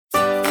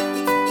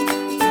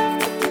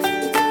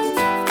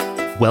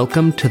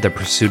Welcome to the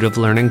Pursuit of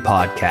Learning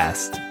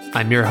podcast.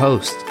 I'm your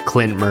host,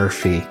 Clint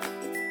Murphy.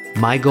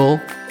 My goal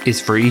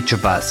is for each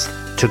of us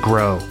to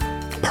grow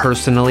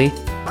personally,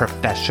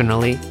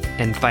 professionally,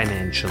 and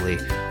financially,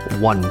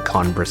 one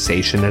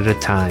conversation at a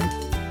time.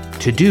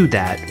 To do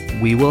that,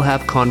 we will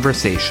have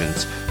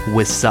conversations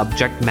with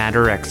subject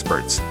matter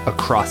experts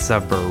across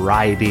a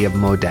variety of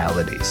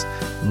modalities.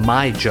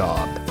 My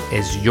job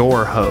as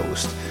your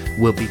host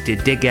will be to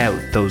dig out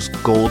those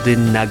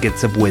golden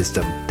nuggets of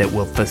wisdom that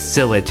will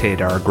facilitate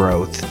our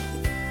growth.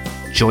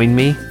 Join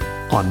me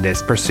on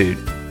this pursuit.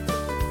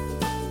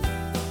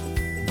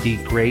 The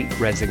Great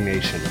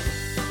Resignation.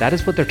 That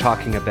is what they're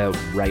talking about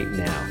right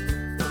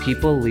now.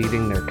 People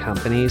leaving their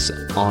companies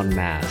en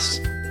masse.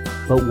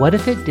 But what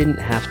if it didn't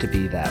have to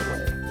be that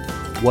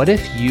way? What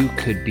if you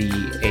could be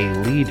a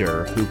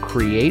leader who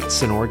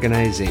creates an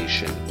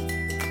organization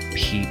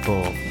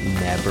people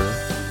never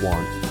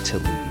want to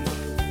leave?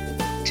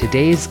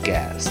 Today's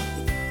guest,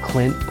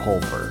 Clint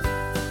Pulver,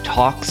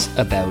 talks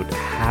about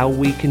how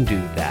we can do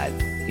that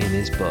in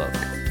his book,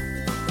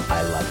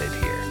 I Love It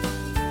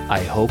Here.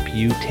 I hope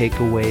you take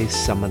away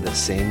some of the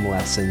same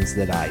lessons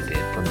that I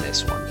did from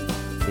this one.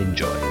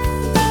 Enjoy.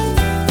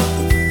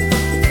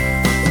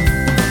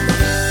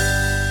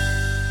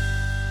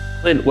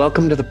 Clint,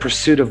 welcome to the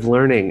Pursuit of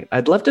Learning.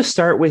 I'd love to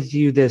start with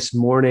you this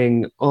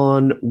morning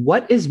on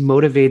what is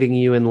motivating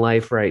you in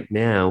life right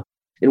now.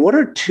 And what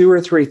are two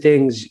or three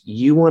things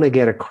you want to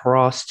get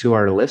across to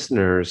our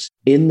listeners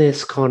in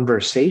this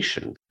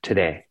conversation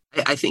today?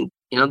 I think,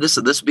 this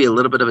will be a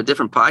little bit of a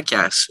different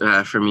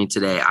podcast for me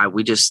today.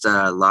 We just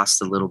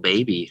lost a little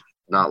baby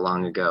not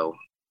long ago.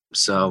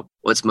 So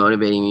what's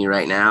motivating me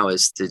right now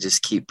is to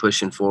just keep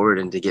pushing forward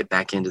and to get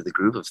back into the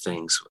groove of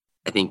things.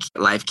 I think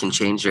life can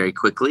change very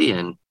quickly.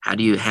 And how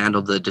do you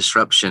handle the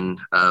disruption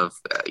of,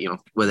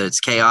 whether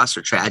it's chaos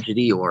or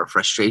tragedy or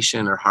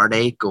frustration or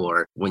heartache,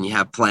 or when you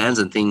have plans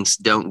and things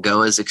don't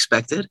go as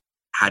expected?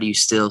 How do you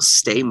still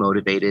stay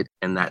motivated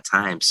in that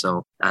time?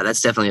 So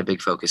that's definitely a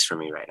big focus for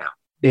me right now.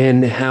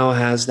 And how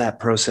has that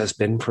process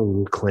been for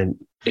you,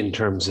 Clint, in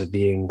terms of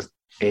being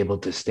able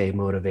to stay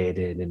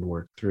motivated and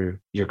work through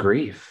your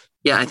grief?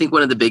 Yeah, I think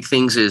one of the big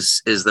things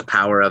is the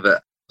power of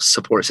a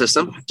support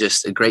system,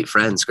 just great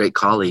friends, great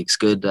colleagues,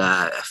 good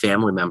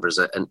family members,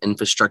 an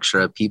infrastructure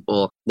of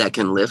people that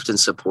can lift and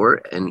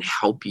support and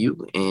help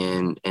you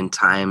in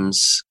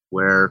times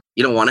where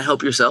you don't want to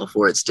help yourself,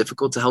 or it's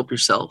difficult to help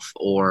yourself,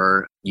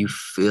 or you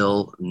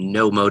feel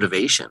no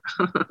motivation.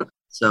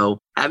 So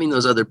having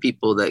those other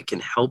people that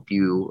can help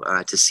you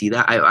to see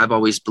that, I've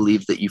always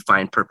believed that you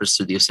find purpose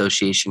through the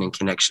association and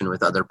connection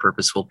with other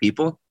purposeful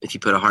people. If you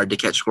put a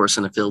hard-to-catch horse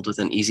in a field with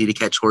an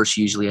easy-to-catch horse,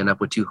 you usually end up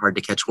with two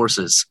hard-to-catch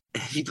horses.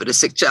 If you put a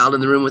sick child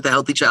in the room with a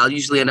healthy child, you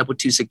usually end up with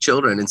two sick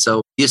children. And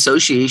so the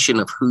association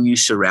of who you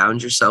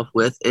surround yourself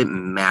with, it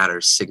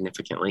matters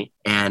significantly.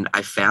 And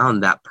I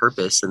found that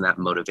purpose and that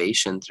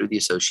motivation through the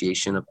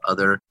association of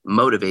other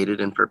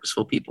motivated and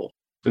purposeful people.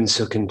 And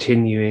so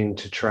continuing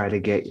to try to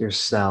get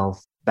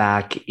yourself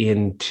back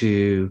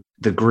into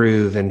the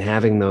groove and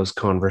having those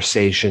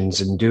conversations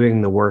and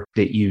doing the work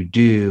that you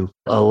do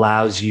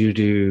allows you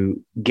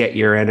to get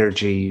your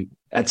energy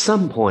at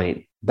some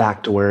point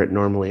back to where it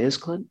normally is,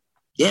 Clint?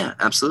 Yeah,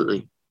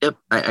 absolutely. Yep.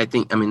 I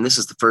think, this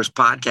is the first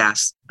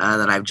podcast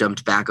that I've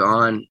jumped back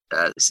on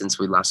since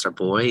we lost our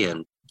boy.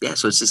 And yeah,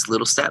 so it's just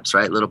little steps,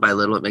 right? Little by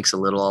little, it makes a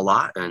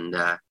lot. And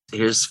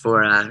here's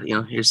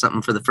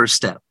something for the first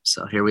step.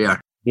 So here we are.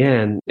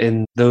 Yeah,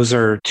 and those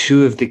are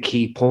two of the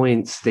key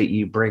points that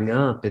you bring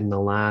up in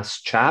the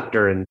last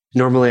chapter. And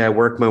normally I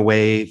work my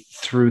way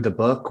through the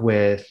book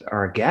with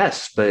our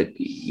guests, but,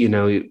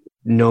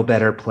 no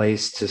better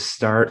place to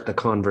start the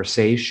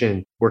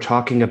conversation. We're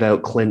talking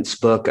about Clint's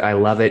book, I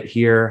Love It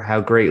Here,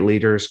 How Great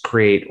Leaders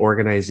Create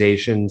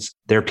Organizations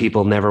Their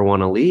People Never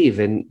Want to Leave.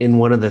 And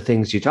one of the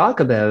things you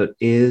talk about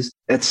is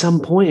at some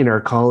point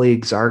our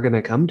colleagues are going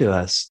to come to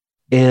us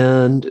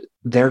and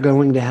they're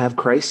going to have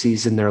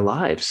crises in their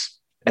lives.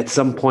 At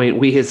some point,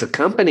 we as a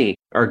company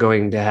are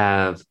going to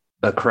have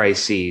a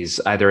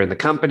crisis, either in the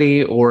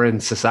company or in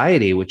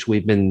society, which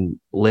we've been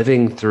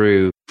living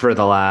through for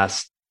the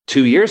last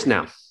 2 years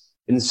now.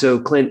 And so,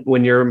 Clint,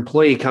 when your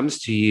employee comes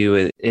to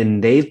you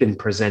and they've been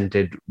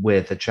presented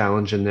with a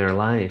challenge in their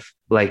life,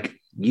 like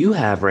you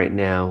have right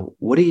now,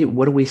 what do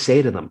we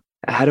say to them?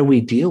 How do we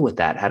deal with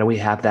that? How do we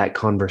have that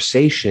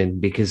conversation?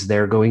 Because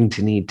they're going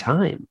to need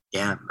time.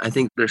 Yeah, I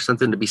think there's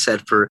something to be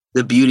said for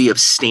the beauty of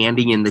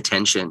standing in the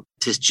tension,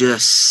 to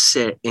just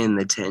sit in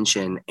the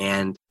tension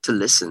and to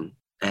listen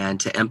and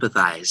to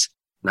empathize,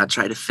 not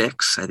try to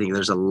fix. I think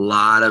there's a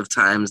lot of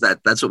times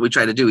that's what we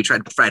try to do. We try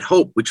to provide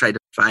hope. We try to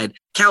provide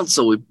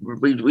counsel.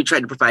 We try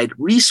to provide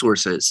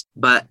resources.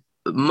 But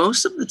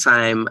most of the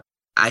time,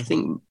 I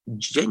think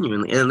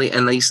genuinely, and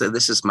at least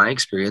this is my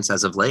experience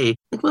as of late,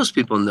 I think most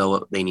people know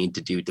what they need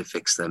to do to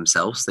fix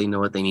themselves. They know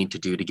what they need to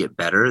do to get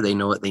better. They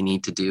know what they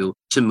need to do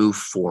to move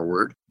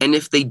forward. And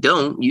if they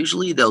don't,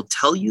 usually they'll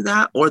tell you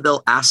that, or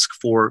they'll ask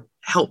for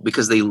help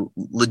because they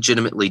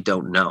legitimately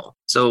don't know.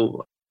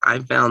 So I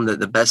found that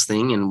the best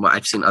thing, and what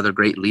I've seen other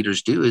great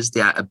leaders do, is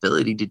the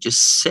ability to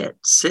just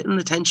sit in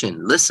the tension,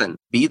 listen,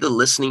 be the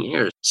listening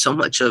ear. So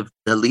much of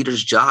the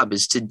leader's job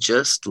is to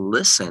just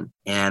listen.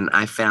 And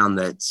I found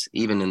that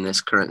even in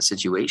this current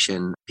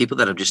situation, people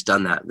that have just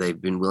done that,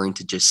 they've been willing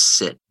to just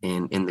sit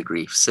in the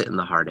grief, sit in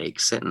the heartache,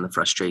 sit in the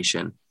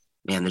frustration.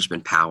 Man, there's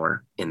been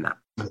power in that.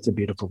 That's a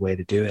beautiful way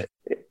to do it,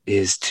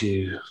 is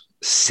to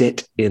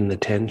sit in the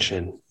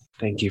tension.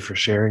 Thank you for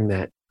sharing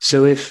that.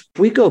 So if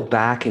we go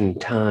back in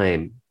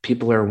time,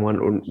 people are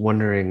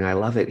wondering, I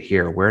love it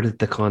here. Where did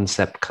the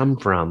concept come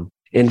from?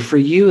 And for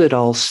you, it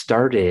all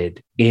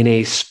started in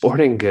a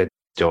sporting goods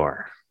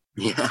store.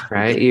 Yeah.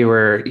 Right. You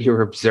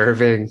were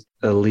observing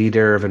a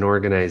leader of an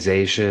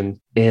organization,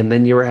 and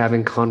then you were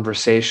having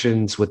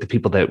conversations with the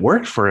people that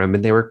worked for him,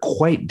 and they were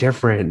quite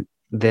different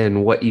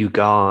than what you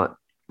got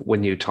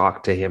when you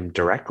talked to him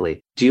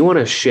directly. Do you want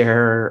to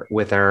share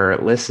with our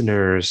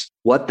listeners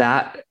what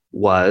that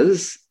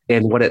was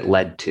and what it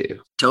led to?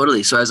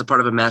 Totally. So I was a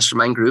part of a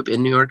mastermind group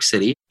in New York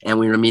City, and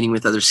we were meeting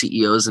with other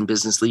CEOs and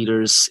business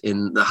leaders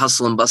in the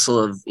hustle and bustle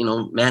of,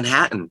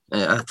 Manhattan,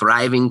 a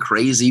thriving,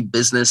 crazy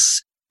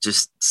business,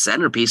 just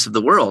centerpiece of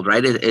the world,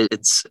 right?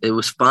 It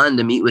was fun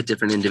to meet with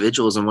different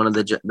individuals. And one of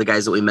the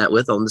guys that we met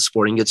with owned the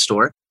sporting goods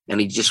store, and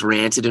he just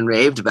ranted and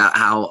raved about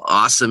how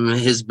awesome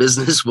his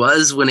business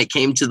was when it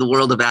came to the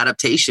world of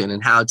adaptation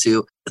and how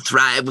to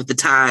thrive with the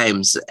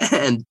times.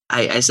 And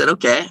I said,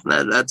 okay,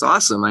 that's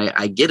awesome.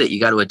 I get it. You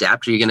got to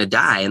adapt or you're going to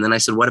die. And then I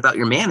said, what about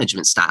your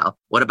management style?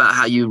 What about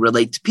how you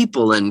relate to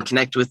people and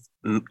connect with,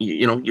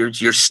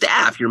 your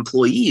staff, your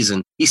employees?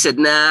 And he said,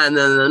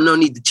 no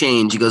need to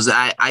change. He goes,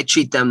 I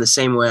treat them the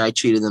same way I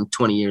treated them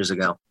 20 years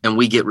ago, and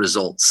we get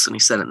results. And he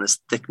said it in this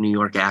thick New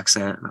York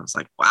accent. And I was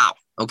like, wow,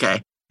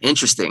 okay.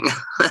 Interesting.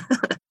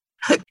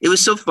 It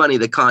was so funny,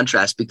 the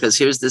contrast, because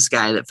here's this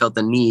guy that felt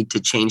the need to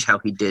change how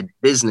he did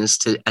business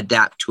to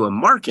adapt to a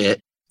market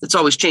that's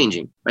always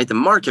changing, right? The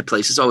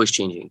marketplace is always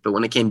changing. But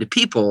when it came to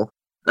people,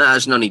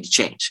 there's no need to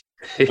change.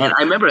 And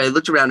I remember I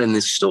looked around in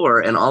this store,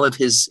 and all of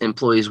his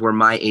employees were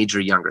my age or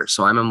younger.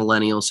 So I'm a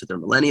millennial, so they're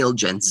millennial,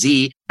 Gen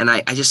Z. And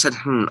I just said,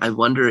 I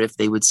wonder if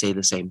they would say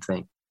the same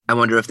thing. I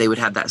wonder if they would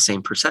have that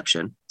same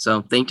perception.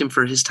 So thanked him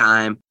for his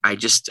time. I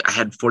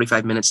had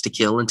 45 minutes to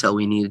kill until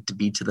we needed to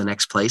be to the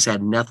next place. I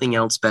had nothing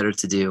else better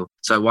to do.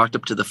 So I walked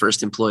up to the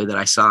first employee that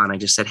I saw, and I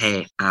just said,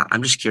 hey,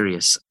 I'm just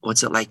curious,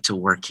 what's it like to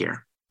work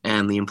here?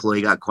 And the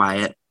employee got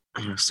quiet.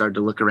 Started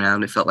to look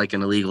around. It felt like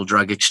an illegal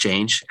drug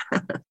exchange.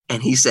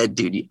 And he said,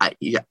 dude,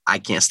 I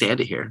can't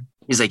stand it here.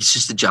 He's like, it's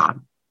just a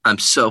job. I'm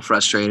so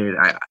frustrated.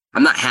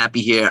 I'm not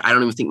happy here. I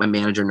don't even think my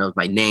manager knows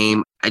my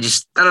name. I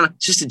don't know.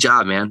 It's just a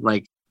job, man.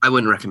 Like, I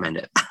wouldn't recommend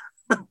it.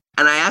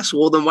 And I asked,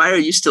 well, then why are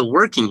you still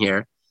working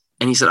here?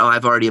 And he said,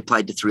 I've already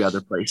applied to 3 other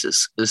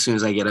places. As soon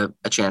as I get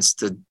a chance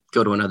to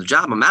go to another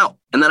job, I'm out.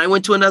 And then I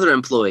went to another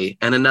employee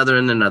and another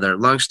and another.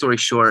 Long story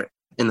short,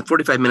 in the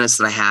 45 minutes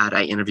that I had,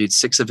 I interviewed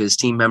 6 of his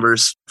team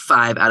members,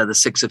 5 out of the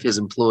 6 of his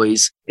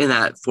employees. In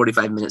that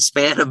 45-minute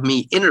span of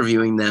me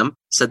interviewing them,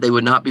 said they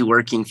would not be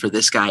working for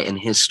this guy in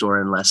his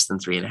store in less than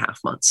 3.5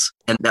 months.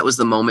 And that was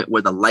the moment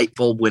where the light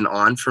bulb went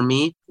on for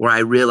me, where I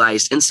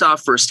realized and saw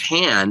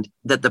firsthand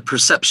that the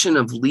perception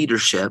of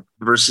leadership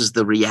versus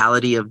the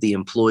reality of the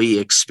employee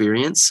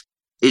experience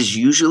is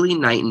usually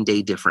night and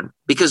day different,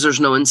 because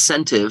there's no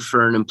incentive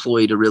for an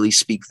employee to really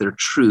speak their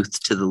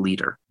truth to the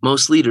leader.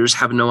 Most leaders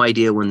have no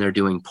idea when they're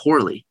doing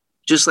poorly.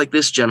 Just like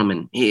this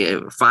gentleman,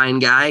 fine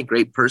guy,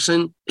 great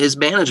person, his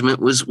management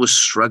was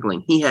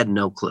struggling. He had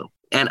no clue.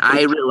 And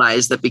I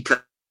realized that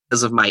because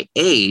of my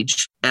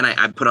age, and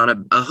I put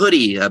on a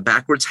hoodie, a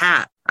backwards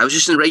hat, I was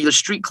just in regular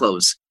street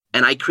clothes.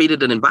 And I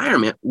created an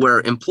environment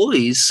where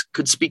employees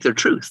could speak their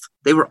truth.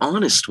 They were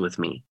honest with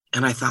me.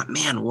 And I thought,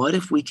 man, what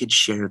if we could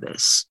share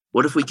this?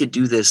 What if we could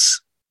do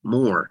this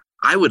more?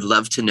 I would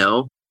love to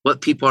know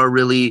what people are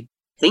really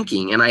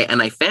thinking. And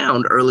I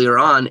found earlier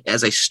on,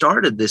 as I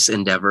started this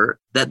endeavor,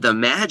 that the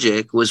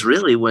magic was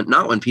really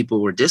not when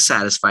people were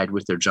dissatisfied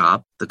with their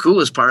job. The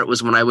coolest part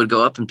was when I would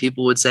go up and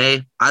people would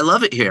say, I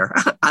love it here.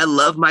 I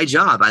love my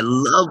job. I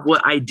love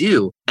what I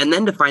do. And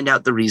then to find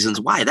out the reasons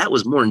why, that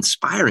was more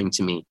inspiring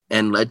to me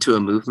and led to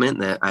a movement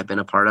that I've been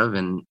a part of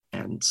and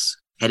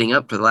heading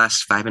up for the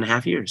last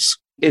 5.5 years.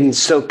 And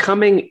so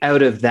coming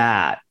out of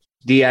that,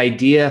 the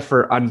idea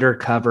for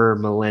Undercover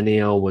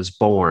Millennial was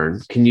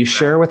born. Can you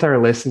share with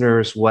our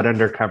listeners what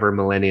Undercover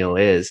Millennial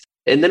is?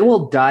 And then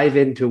we'll dive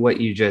into what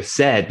you just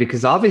said,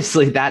 because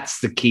obviously that's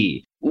the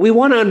key. We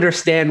want to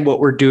understand what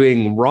we're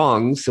doing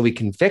wrong so we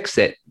can fix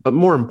it. But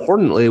more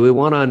importantly, we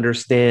want to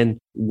understand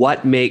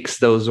what makes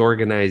those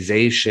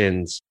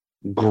organizations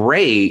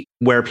great,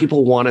 where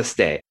people want to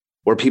stay,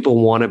 where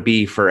people want to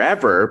be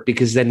forever,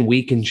 because then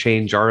we can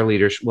change our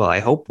leadership. Well, I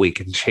hope we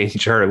can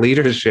change our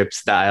leadership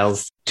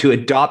styles to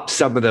adopt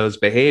some of those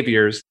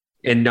behaviors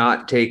and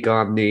not take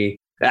on it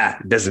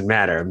doesn't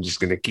matter. I'm just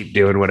going to keep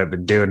doing what I've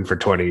been doing for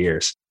 20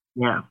 years.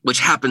 Yeah, which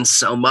happens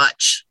so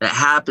much. That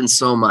happens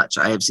so much.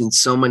 I have seen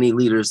so many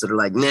leaders that are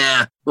like,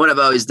 nah, what I've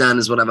always done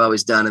is what I've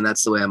always done. And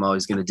that's the way I'm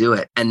always going to do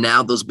it. And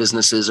now those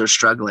businesses are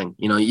struggling.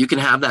 You know, you can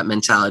have that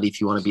mentality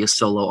if you want to be a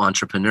solo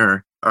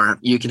entrepreneur, or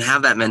you can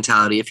have that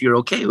mentality if you're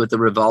okay with the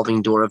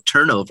revolving door of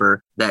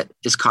turnover that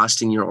is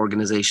costing your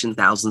organization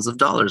thousands of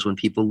dollars when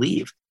people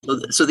leave.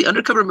 So the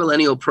Undercover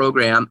Millennial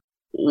program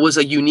was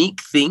a unique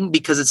thing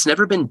because it's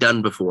never been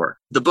done before.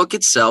 The book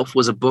itself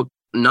was a book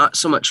not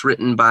so much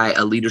written by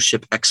a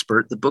leadership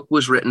expert. The book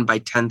was written by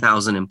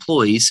 10,000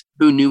 employees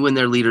who knew when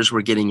their leaders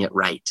were getting it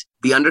right.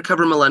 The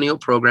Undercover Millennial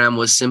program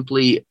was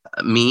simply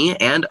me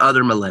and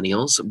other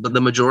millennials, but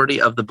the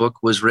majority of the book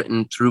was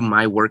written through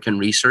my work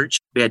and research.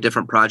 We had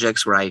different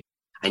projects where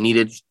I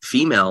needed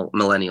female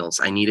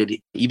millennials. I needed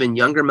even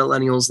younger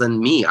millennials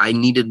than me. I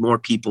needed more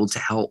people to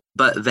help.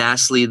 But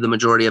vastly, the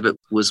majority of it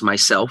was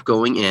myself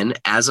going in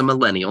as a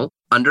millennial,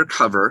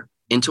 undercover,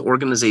 into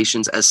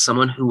organizations as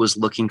someone who was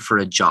looking for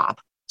a job.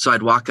 So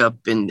I'd walk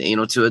up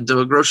to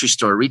a grocery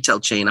store,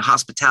 retail chain, a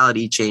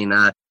hospitality chain,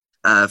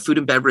 a food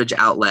and beverage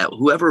outlet,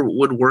 whoever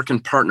would work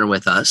and partner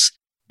with us.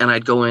 And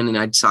I'd go in and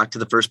I'd talk to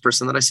the first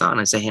person that I saw.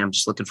 And I'd say, hey, I'm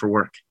just looking for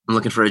work. I'm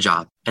looking for a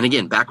job. And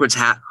again, backwards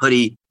hat,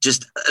 hoodie,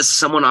 just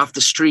someone off the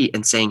street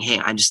and saying,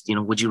 hey,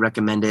 would you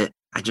recommend it?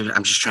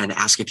 I'm just trying to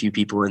ask a few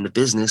people in the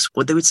business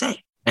what they would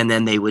say. And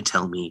then they would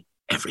tell me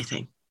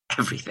everything.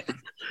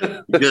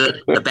 The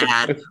good, the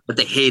bad, what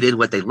they hated,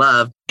 what they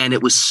loved. And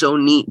it was so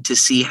neat to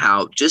see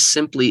how just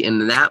simply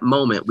in that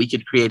moment, we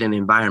could create an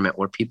environment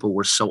where people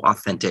were so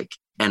authentic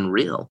and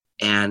real.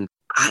 And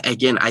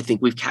I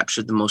think we've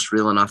captured the most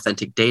real and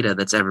authentic data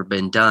that's ever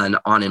been done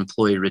on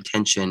employee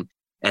retention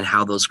and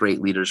how those great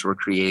leaders were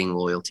creating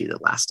loyalty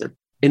that lasted.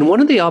 And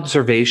one of the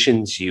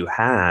observations you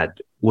had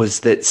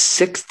was that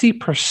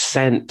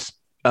 60%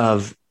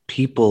 of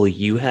people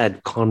you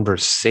had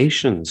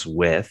conversations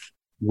with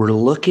were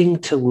looking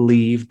to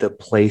leave the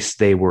place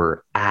they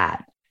were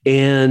at.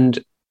 And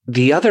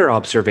the other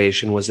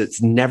observation was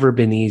it's never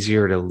been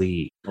easier to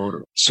leave.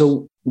 Totally.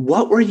 So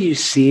what were you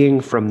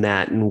seeing from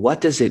that? And what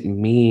does it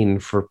mean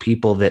for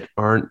people that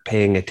aren't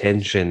paying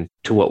attention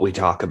to what we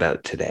talk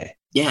about today?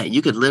 Yeah,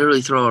 you could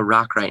literally throw a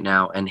rock right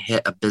now and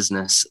hit a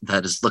business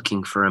that is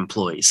looking for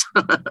employees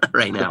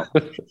right now.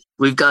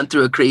 We've gone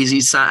through a crazy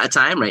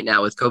time right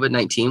now with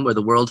COVID-19 where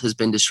the world has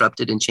been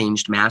disrupted and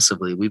changed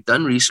massively. We've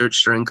done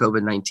research during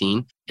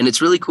COVID-19, and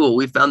it's really cool.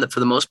 We've found that for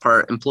the most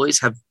part,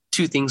 employees have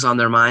two things on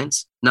their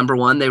minds. Number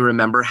one, they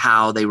remember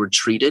how they were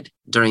treated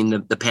during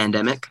the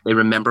pandemic. They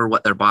remember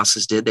what their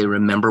bosses did. They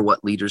remember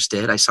what leaders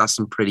did. I saw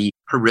some pretty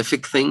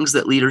horrific things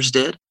that leaders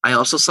did. I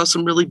also saw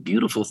some really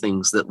beautiful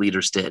things that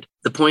leaders did.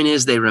 The point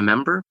is they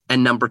remember.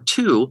 And number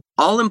two,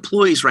 all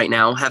employees right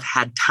now have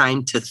had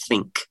time to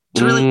think.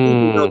 To really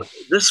think,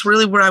 is this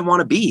really where I want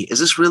to be? Is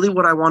this really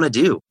what I want to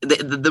do?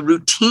 The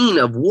routine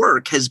of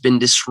work has been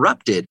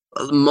disrupted.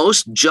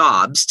 Most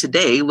jobs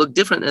today look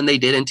different than they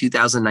did in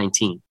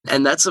 2019.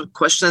 And that's a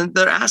question that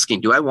they're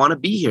asking. Do I want to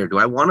be here? Do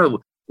I want to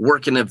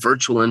work in a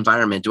virtual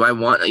environment? Do I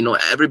want,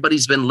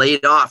 everybody's been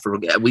laid off, or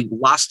we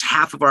lost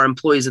half of our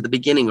employees at the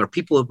beginning, or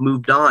people have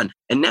moved on.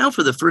 And now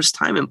for the first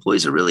time,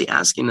 employees are really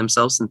asking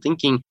themselves and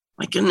thinking,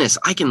 my goodness,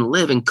 I can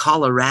live in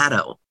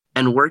Colorado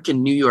and work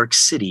in New York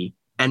City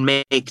and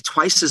make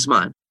twice as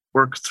much,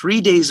 work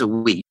 3 days a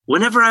week,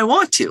 whenever I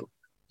want to.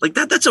 Like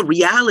that's a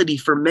reality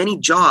for many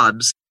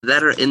jobs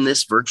that are in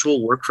this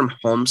virtual work from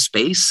home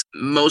space.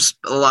 A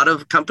lot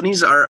of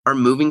companies are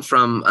moving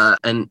from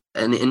an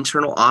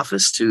internal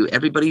office to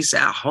everybody's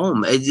at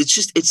home.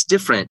 It's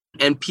different.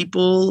 And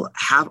people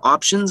have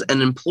options,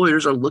 and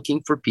employers are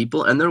looking for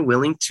people, and they're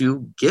willing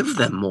to give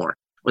them more,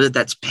 whether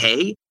that's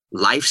pay,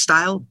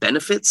 lifestyle,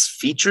 benefits,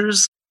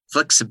 features,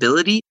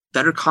 flexibility,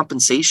 better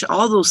compensation,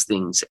 all those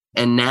things.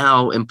 And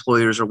now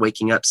employers are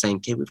waking up saying,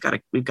 okay, we've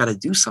got to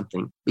do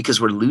something because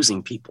we're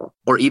losing people.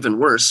 Or even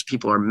worse,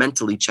 people are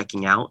mentally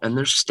checking out and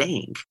they're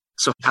staying.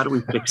 So how do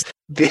we fix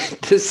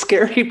that? The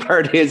scary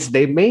part is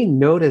they may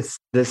notice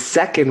the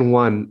second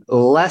one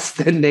less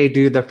than they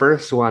do the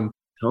first one.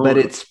 But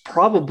it's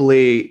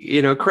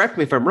probably, correct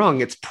me if I'm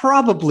wrong, it's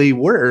probably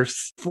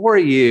worse for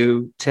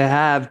you to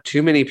have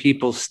too many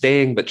people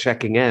staying but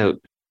checking out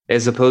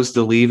as opposed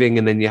to leaving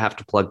and then you have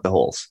to plug the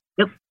holes.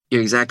 Yep.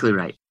 You're exactly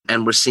right.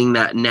 And we're seeing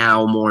that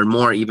now more and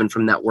more, even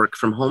from that work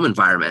from home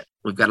environment.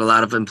 We've got a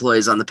lot of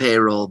employees on the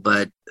payroll,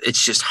 but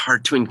it's just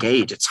hard to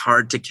engage. It's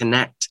hard to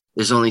connect.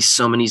 There's only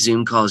so many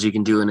Zoom calls you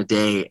can do in a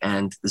day,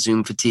 and the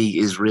Zoom fatigue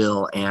is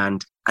real.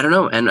 And I don't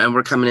know. And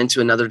we're coming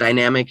into another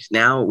dynamic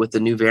now with the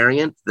new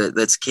variant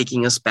that's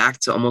kicking us back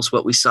to almost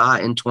what we saw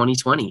in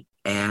 2020.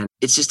 And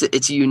it's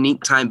a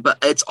unique time, but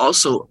it's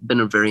also been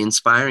a very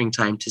inspiring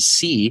time to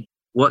see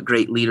what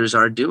great leaders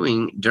are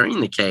doing during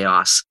the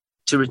chaos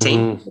to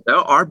retain. There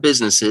are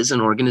businesses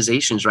and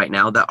organizations right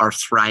now that are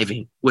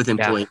thriving with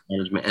employee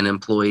management and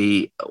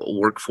employee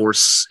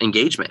workforce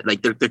engagement.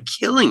 Like they're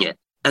killing it.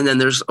 And then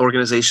there's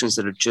organizations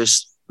that are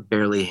just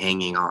barely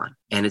hanging on.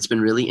 And it's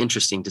been really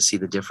interesting to see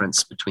the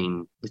difference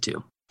between the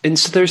two. And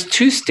so there's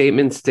two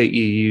statements that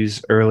you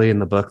use early in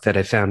the book that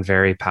I found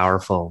very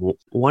powerful.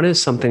 One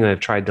is something I've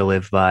tried to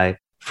live by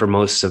for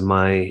most of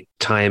my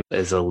time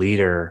as a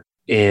leader.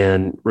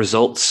 And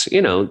results,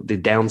 the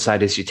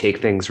downside is you take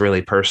things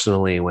really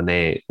personally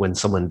when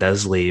someone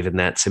does leave, and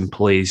that's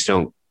employees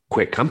don't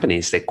quit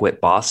companies, they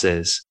quit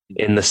bosses.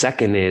 And the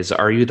second is,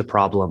 are you the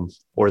problem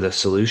or the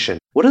solution?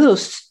 What do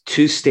those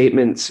two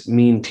statements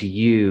mean to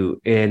you?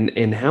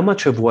 And how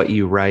much of what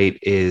you write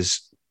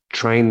is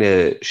trying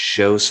to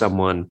show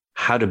someone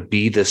how to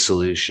be the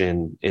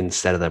solution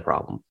instead of the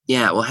problem?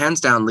 Yeah, well,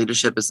 hands down,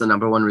 leadership is the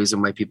number one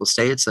reason why people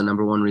stay. It's the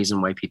number one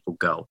reason why people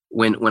go.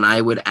 When I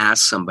would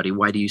ask somebody,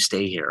 why do you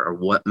stay here? Or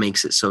what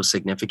makes it so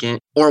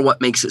significant? Or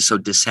what makes it so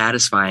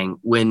dissatisfying?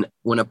 When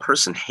a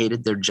person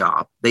hated their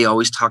job, they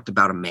always talked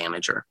about a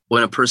manager.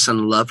 When a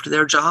person loved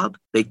their job,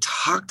 they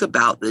talked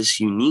about this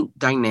unique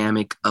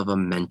dynamic of a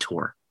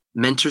mentor.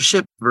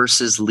 Mentorship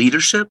versus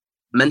leadership,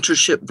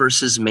 mentorship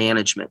versus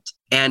management.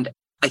 And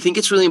I think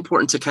it's really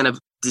important to kind of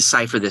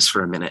decipher this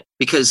for a minute,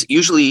 because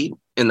usually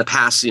in the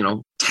past,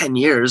 10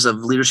 years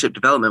of leadership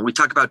development, we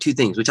talk about two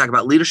things. We talk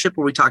about leadership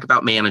or we talk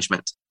about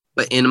management.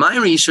 But in my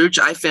research,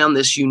 I found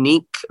this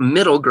unique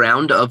middle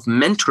ground of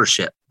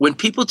mentorship. When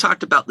people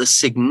talked about the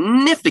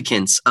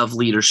significance of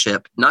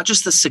leadership, not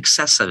just the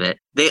success of it,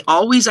 they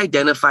always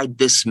identified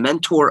this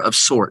mentor of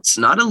sorts,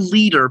 not a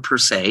leader per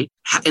se,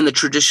 in the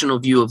traditional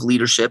view of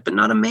leadership, and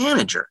not a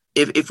manager.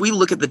 If we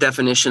look at the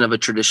definition of a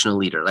traditional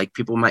leader, like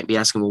people might be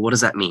asking, well, what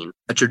does that mean?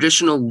 A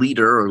traditional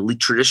leader or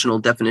traditional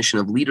definition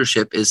of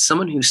leadership is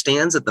someone who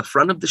stands at the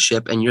front of the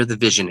ship and you're the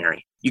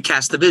visionary. You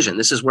cast the vision.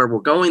 This is where we're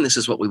going. This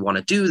is what we want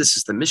to do. This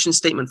is the mission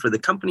statement for the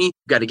company.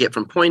 You've got to get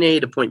from point A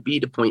to point B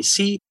to point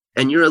C.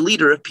 And you're a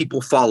leader if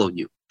people follow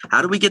you.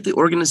 How do we get the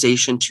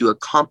organization to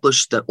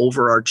accomplish the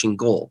overarching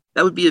goal?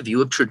 That would be a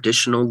view of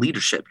traditional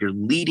leadership. You're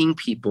leading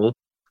people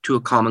to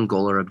a common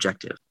goal or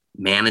objective.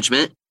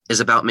 Management is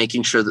about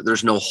making sure that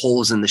there's no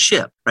holes in the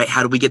ship, right?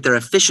 How do we get there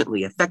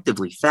efficiently,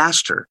 effectively,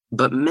 faster?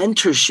 But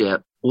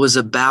mentorship was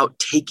about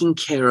taking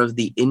care of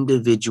the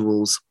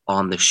individuals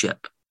on the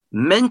ship.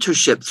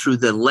 Mentorship through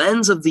the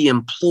lens of the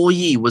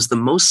employee was the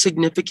most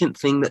significant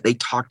thing that they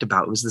talked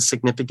about. It was the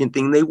significant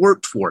thing they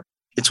worked for.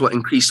 It's what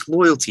increased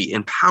loyalty,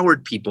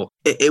 empowered people.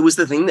 It was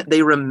the thing that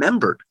they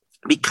remembered,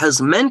 because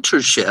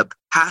mentorship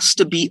has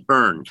to be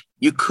earned.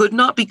 You could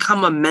not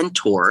become a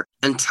mentor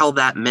until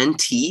that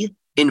mentee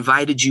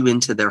invited you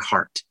into their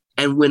heart.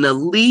 And when a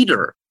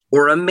leader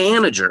or a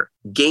manager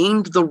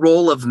gained the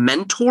role of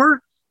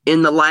mentor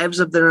in the lives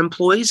of their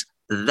employees,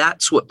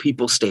 that's what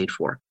people stayed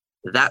for.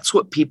 That's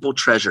what people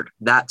treasured.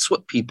 That's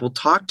what people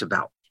talked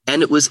about.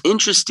 And it was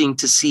interesting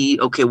to see,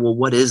 okay, well,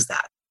 what is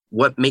that?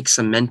 What makes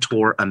a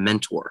mentor a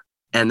mentor?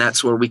 And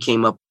that's where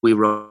we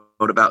wrote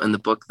about in the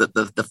book,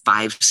 the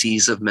 5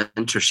 C's of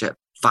mentorship.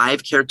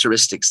 5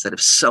 characteristics that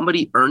if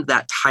somebody earned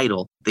that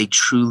title, they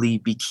truly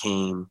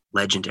became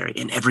legendary.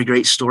 And every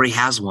great story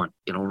has one.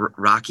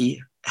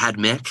 Rocky had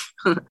Mick,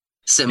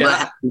 Simba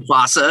had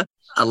Mufasa,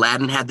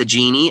 Aladdin had the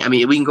genie. I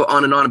mean, we can go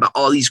on and on about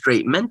all these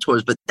great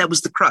mentors, but that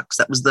was the crux.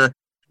 That was the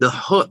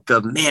hook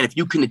of, man, if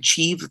you can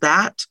achieve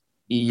that,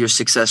 your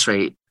success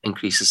rate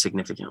increases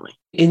significantly.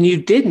 And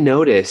you did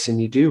notice,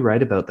 and you do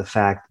write about the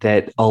fact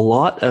that a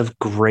lot of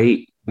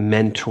great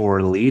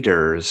mentor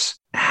leaders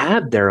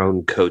had their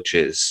own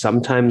coaches,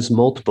 sometimes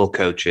multiple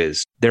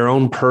coaches, their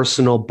own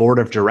personal board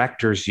of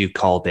directors, you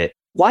called it.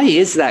 Why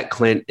is that,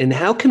 Clint? And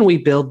how can we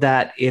build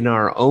that in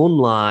our own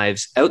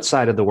lives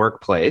outside of the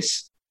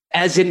workplace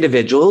as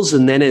individuals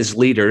and then as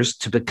leaders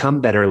to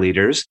become better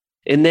leaders?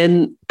 And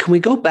then can we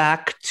go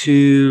back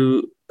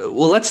to,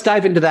 well, let's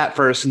dive into that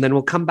first, and then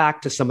we'll come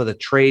back to some of the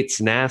traits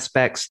and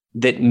aspects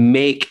that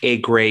make a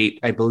great,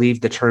 I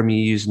believe the term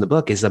you use in the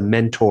book is a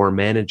mentor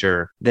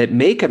manager, that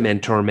make a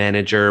mentor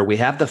manager. We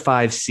have the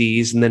 5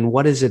 C's, and then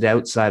what is it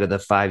outside of the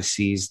 5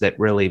 C's that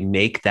really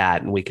make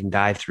that? And we can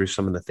dive through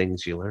some of the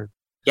things you learned.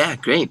 Yeah,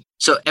 great.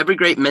 So every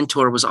great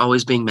mentor was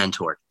always being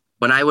mentored.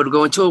 When I would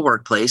go into a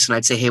workplace and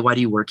I'd say, hey, why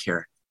do you work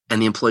here?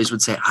 And the employees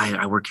would say,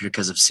 I work here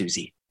because of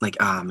Susie. Like,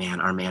 oh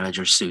man, our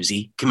manager,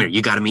 Susie. Come here,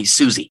 you got to meet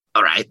Susie.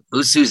 All right,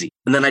 who's Susie?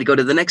 And then I'd go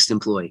to the next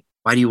employee.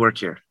 Why do you work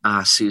here?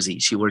 Susie.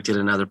 She worked at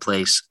another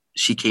place.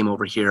 She came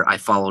over here. I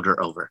followed her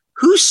over.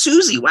 Who's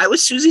Susie? Why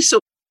was Susie so?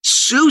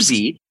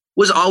 Susie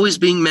was always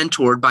being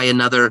mentored by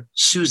another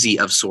Susie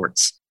of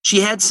sorts. She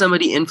had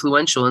somebody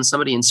influential and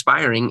somebody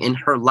inspiring in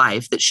her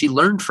life that she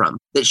learned from,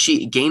 that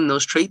she gained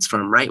those traits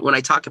from, right? When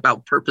I talk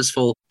about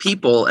purposeful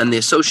people and the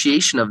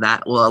association of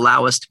that will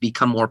allow us to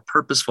become more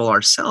purposeful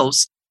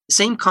ourselves, the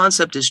same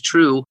concept is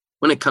true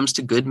when it comes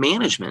to good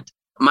management.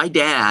 My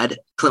dad,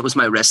 Clint, was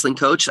my wrestling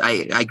coach.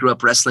 I grew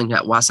up wrestling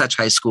at Wasatch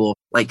High School.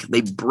 Like,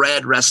 they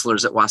bred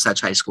wrestlers at Wasatch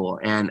High School.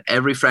 And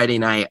every Friday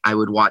night I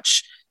would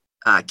watch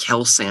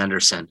Kel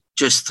Sanderson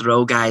just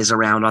throw guys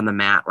around on the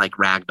mat like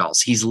rag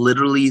dolls. He's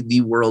literally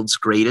the world's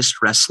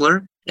greatest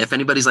wrestler. If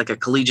anybody's like a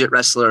collegiate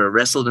wrestler or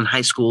wrestled in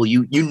high school,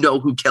 you know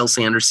who Kel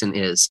Sanderson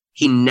is.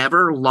 He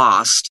never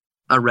lost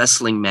a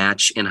wrestling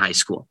match in high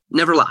school.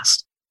 Never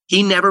lost.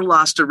 He never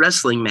lost a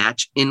wrestling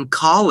match in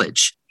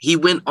college. He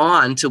went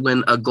on to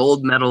win a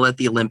gold medal at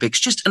the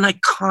Olympics, just an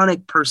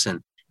iconic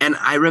person. And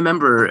I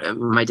remember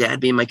my dad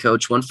being my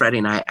coach one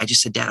Friday night. I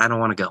just said, Dad, I don't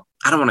want to go.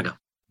 I don't want to go.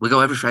 We go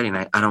every Friday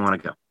night. I don't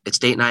want to go. It's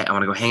date night. I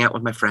want to go hang out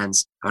with my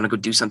friends. I want to go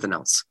do something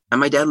else. And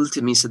my dad looked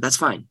at me and said, that's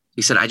fine.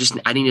 He said,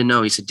 I need to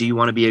know. He said, do you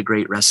want to be a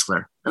great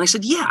wrestler? And I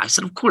said, yeah. I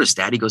said, of course,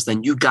 Dad. He goes,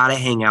 then you got to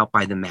hang out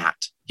by the mat.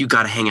 You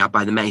got to hang out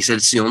by the mat. He said,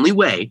 it's the only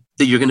way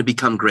that you're going to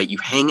become great. You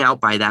hang out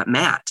by that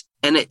mat.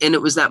 And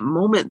it was that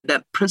moment,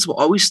 that principle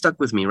always stuck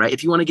with me, right?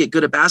 If you want to get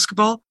good at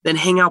basketball, then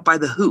hang out by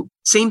the hoop.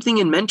 Same thing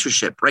in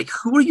mentorship, right?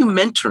 Who are you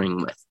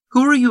mentoring with?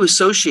 Who are you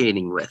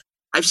associating with?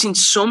 I've seen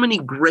so many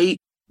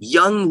great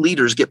young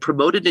leaders get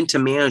promoted into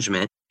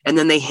management, and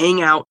then they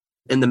hang out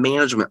in the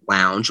management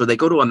lounge, or they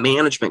go to a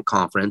management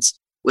conference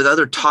with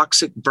other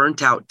toxic,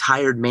 burnt out,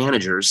 tired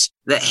managers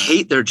that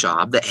hate their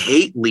job, that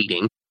hate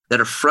leading,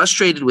 that are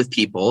frustrated with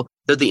people.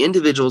 They're the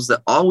individuals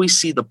that always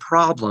see the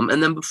problem.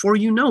 And then before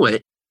you know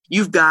it,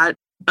 you've got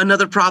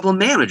another problem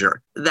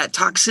manager. That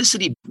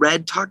toxicity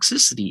bred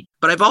toxicity.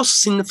 But I've also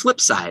seen the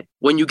flip side.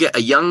 When you get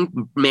a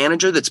young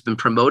manager that's been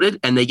promoted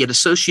and they get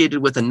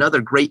associated with another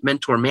great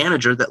mentor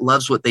manager that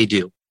loves what they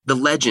do. The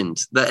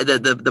legend,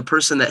 the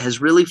person that has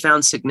really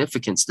found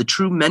significance, the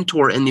true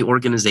mentor in the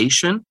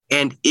organization.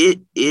 And it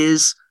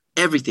is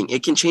everything.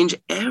 It can change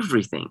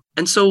everything.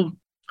 And so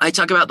I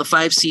talk about the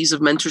 5 C's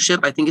of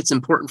mentorship. I think it's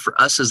important for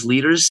us as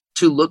leaders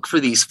to look for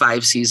these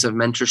 5 C's of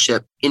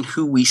mentorship in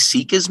who we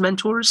seek as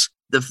mentors.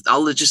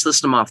 I'll just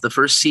list them off. The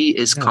first C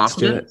is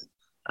confidence.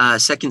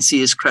 Second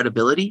C is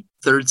credibility.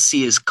 Third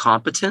C is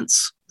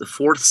competence. The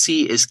fourth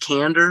C is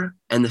candor.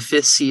 And the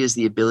fifth C is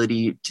the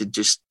ability to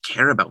just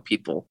care about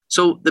people.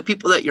 So the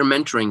people that you're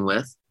mentoring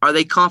with, are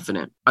they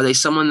confident? Are they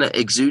someone that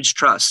exudes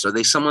trust? Are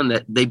they someone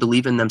that they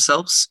believe in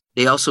themselves?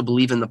 They also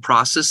believe in the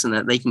process and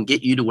that they can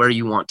get you to where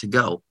you want to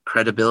go.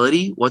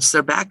 Credibility, what's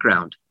their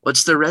background?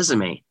 What's their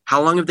resume?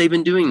 How long have they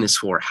been doing this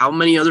for? How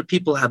many other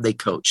people have they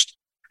coached?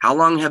 How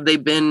long have they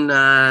been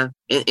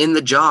in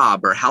the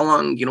job? Or how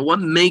long, what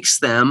makes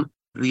them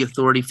the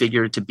authority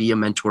figure to be a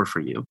mentor for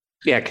you?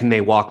 Yeah, can they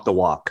walk the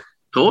walk?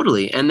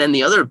 Totally. And then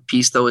the other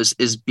piece, though,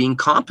 is being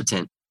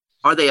competent.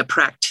 Are they a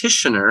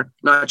practitioner,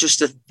 not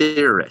just a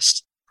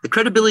theorist? The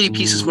credibility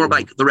piece is more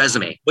like the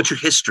resume. What's your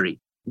history?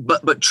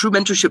 But true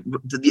mentorship,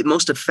 the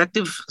most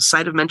effective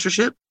side of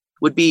mentorship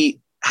would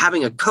be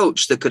having a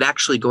coach that could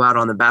actually go out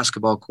on the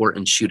basketball court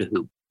and shoot a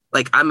hoop.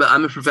 Like I'm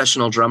a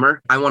professional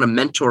drummer. I want to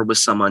mentor with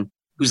someone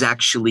who's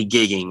actually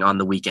gigging on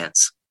the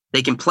weekends.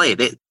 They can play.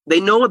 They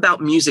know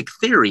about music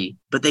theory,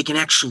 but they can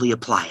actually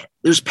apply it.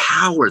 There's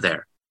power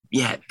there.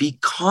 Yeah, be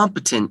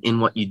competent in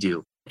what you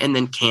do. And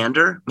then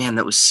candor, man,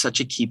 that was such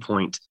a key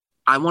point.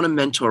 I want to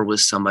mentor with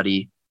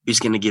somebody who's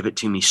going to give it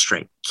to me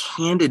straight.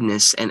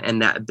 Candidness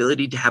and that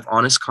ability to have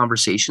honest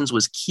conversations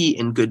was key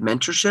in good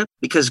mentorship,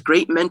 because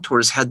great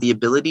mentors had the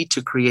ability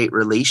to create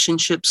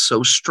relationships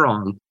so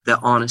strong that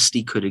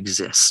honesty could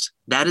exist.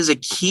 That is a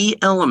key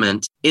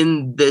element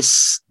in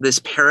this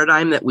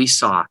paradigm that we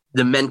saw.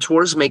 The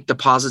mentors make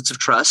deposits of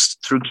trust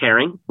through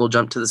caring. We'll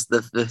jump to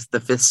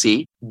the fifth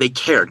C. They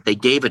cared. They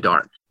gave a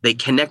darn. They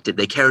connected.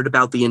 They cared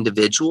about the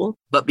individual.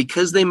 But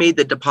because they made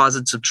the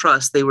deposits of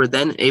trust, they were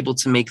then able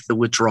to make the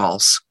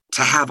withdrawals,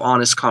 to have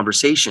honest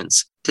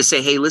conversations, to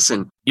say, hey,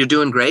 listen, you're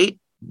doing great,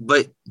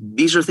 but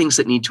these are things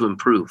that need to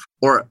improve.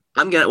 Or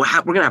we're going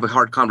to have a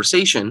hard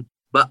conversation,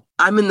 but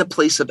I'm in the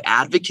place of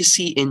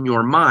advocacy in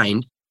your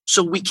mind.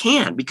 So we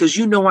can, because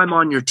I'm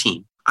on your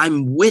team.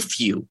 I'm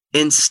with you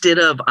instead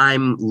of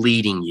I'm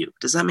leading you.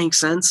 Does that make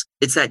sense?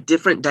 It's that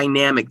different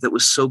dynamic that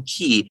was so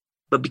key.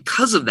 But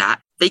because of that,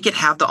 they could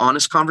have the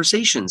honest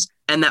conversations,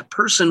 and that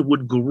person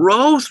would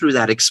grow through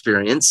that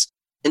experience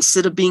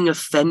instead of being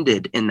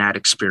offended in that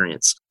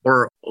experience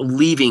or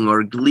leaving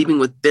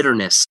with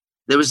bitterness.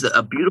 There was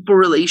a beautiful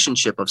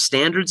relationship of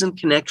standards and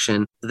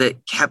connection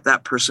that kept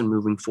that person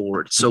moving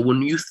forward. So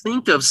when you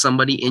think of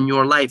somebody in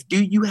your life,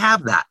 do you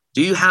have that?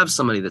 Do you have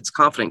somebody that's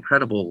confident,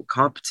 credible,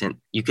 competent?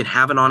 You can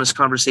have an honest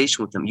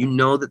conversation with them. You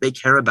know that they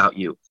care about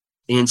you.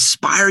 They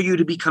inspire you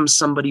to become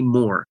somebody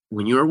more.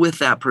 When you're with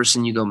that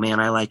person, you go, man,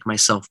 I like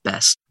myself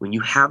best. When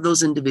you have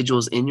those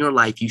individuals in your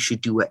life, you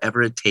should do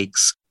whatever it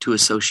takes to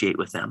associate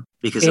with them,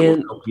 because it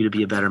will help you to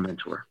be a better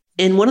mentor.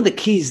 And one of the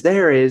keys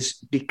there is,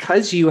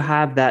 because you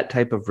have that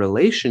type of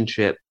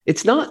relationship,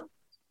 it's not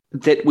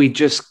that we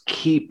just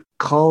keep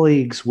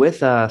colleagues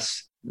with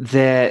us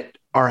that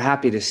are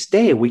happy to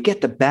stay. We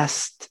get the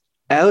best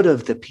out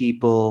of the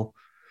people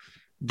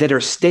that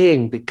are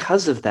staying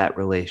because of that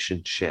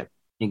relationship.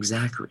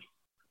 Exactly.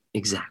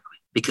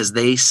 Because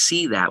they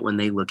see that when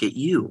they look at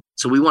you.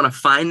 So we want to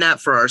find that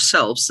for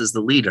ourselves as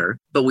the leader,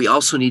 but we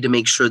also need to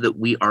make sure that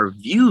we are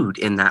viewed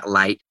in that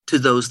light to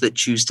those that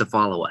choose to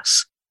follow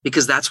us,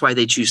 because that's why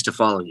they choose to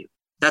follow you.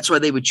 That's why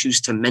they would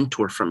choose to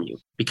mentor from you,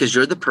 because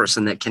you're the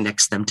person that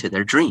connects them to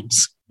their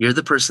dreams. You're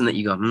the person that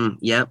you go,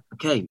 yeah,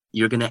 okay,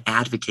 you're going to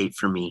advocate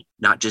for me,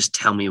 not just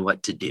tell me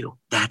what to do.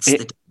 That's the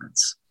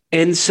difference.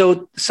 And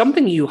so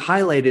something you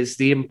highlight is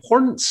the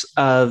importance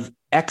of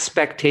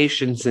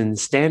expectations and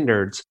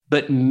standards,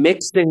 but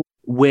mixing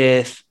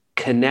with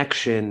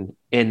connection,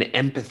 and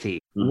empathy.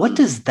 Mm-hmm. What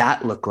does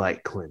that look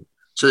like, Clint?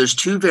 So there's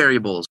two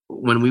variables.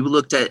 When we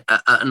looked at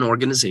an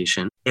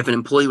organization, if an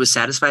employee was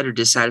satisfied or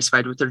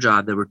dissatisfied with their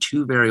job, there were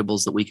two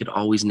variables that we could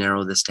always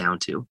narrow this down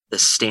to: the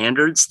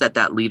standards that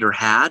that leader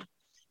had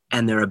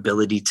and their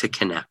ability to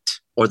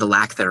connect, or the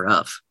lack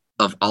thereof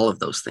of all of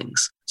those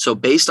things. So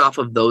based off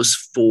of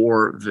those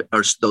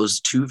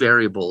two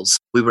variables,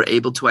 we were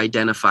able to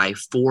identify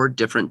 4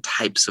 different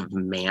types of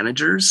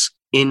managers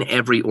in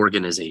every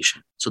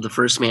organization. So the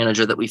first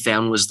manager that we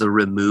found was the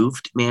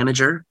removed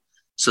manager.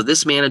 So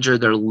this manager,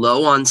 they're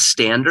low on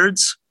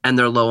standards and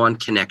they're low on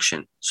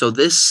connection. So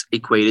this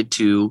equated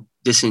to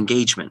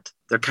disengagement.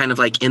 They're kind of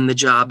like in the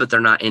job, but they're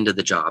not into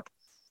the job.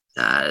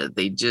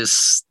 They're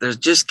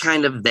just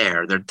kind of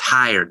there. They're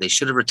tired. They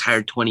should have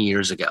retired 20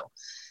 years ago.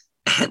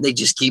 And they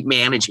just keep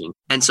managing.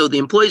 And so the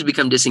employees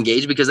become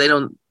disengaged because they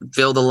don't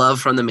feel the love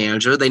from the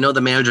manager. They know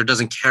the manager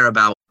doesn't care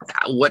about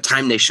what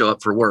time they show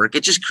up for work.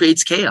 It just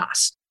creates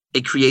chaos.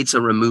 It creates a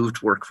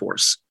removed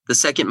workforce. The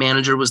second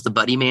manager was the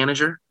buddy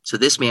manager. So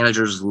this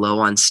manager is low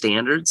on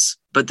standards,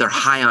 but they're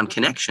high on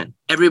connection.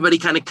 Everybody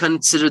kind of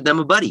considered them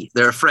a buddy.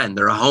 They're a friend.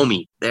 They're a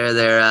homie. They're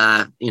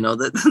the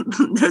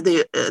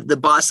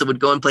boss that would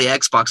go and play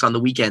Xbox on the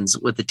weekends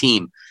with the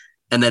team.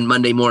 And then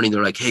Monday morning,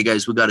 they're like, hey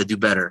guys, we got to do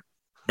better.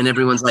 And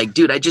everyone's like,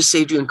 dude, I just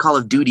saved you in Call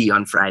of Duty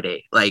on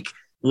Friday. Like,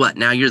 what?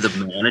 Now you're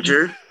the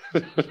manager?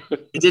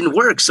 It didn't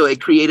work. So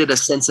it created a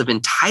sense of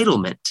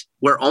entitlement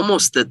where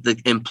almost the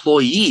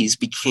employees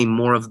became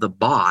more of the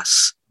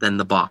boss than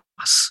the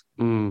boss.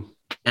 And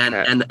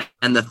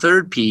the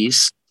third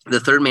piece, the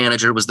third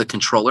manager was the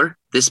controller.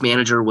 This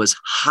manager was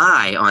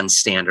high on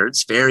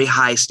standards, very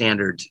high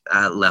standard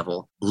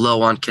level,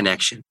 low on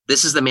connection.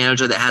 This is the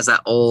manager that has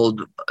that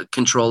old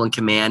control and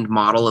command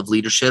model of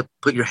leadership.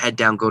 Put your head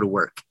down, go to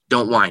work.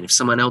 Don't whine. If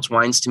someone else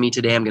whines to me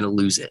today, I'm going to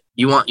lose it.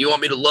 You want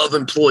me to love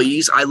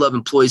employees? I love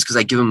employees because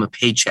I give them a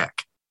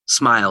paycheck.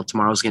 Smile.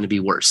 Tomorrow's going to be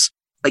worse.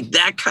 Like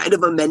that kind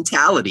of a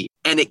mentality.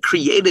 And it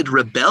created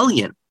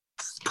rebellion.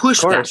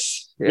 Pushback.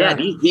 Yeah.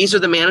 These are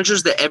the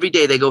managers that every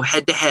day they go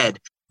head to head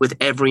with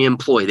every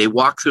employee. They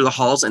walk through the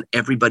halls and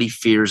everybody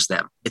fears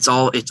them. It's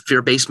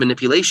fear-based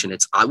manipulation.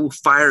 It's, I will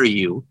fire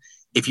you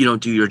if you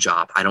don't do your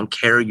job. I don't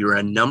care. You're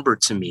a number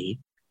to me.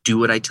 Do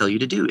what I tell you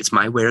to do. It's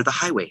my way or the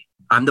highway.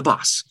 I'm the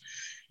boss.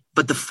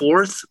 But the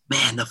fourth,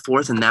 and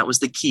that was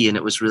the key. And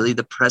it was really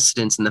the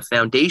precedence and the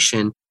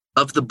foundation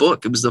of the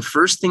book. It was the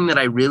first thing that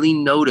I really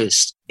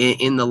noticed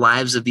in the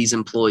lives of these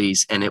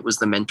employees. And it was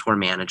the mentor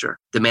manager,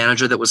 the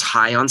manager that was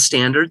high on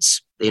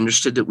standards. They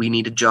understood that we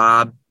need a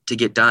job to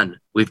get done.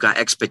 We've got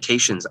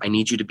expectations. I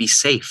need you to be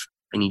safe.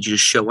 I need you to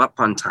show up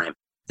on time.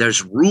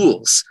 There's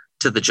rules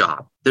to the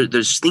job.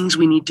 There's things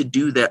we need to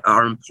do that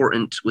are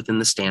important within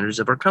the standards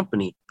of our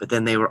company. But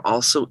then they were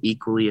also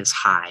equally as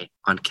high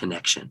on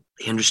connection.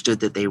 They understood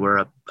that they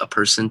were a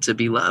person to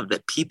be loved,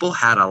 that people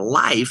had a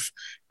life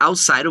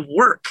outside of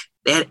work.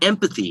 They had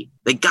empathy.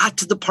 They got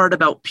to the part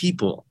about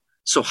people.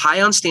 So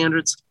high on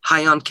standards,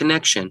 high on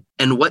connection.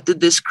 And what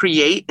did this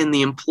create in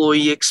the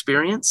employee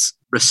experience?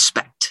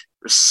 Respect.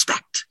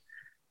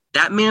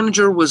 That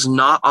manager was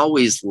not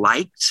always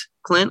liked,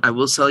 Clint, I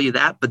will tell you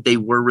that, but they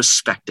were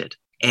respected.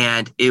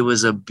 And it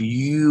was a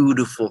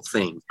beautiful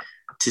thing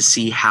to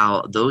see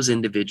how those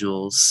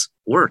individuals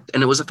worked.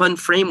 And it was a fun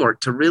framework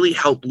to really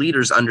help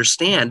leaders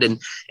understand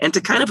and to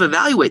kind of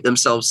evaluate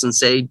themselves and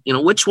say,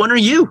 which one are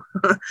you?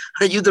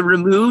 Are you the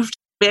removed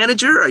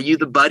manager? Are you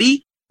the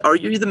buddy? Are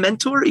you the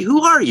mentor?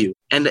 Who are you?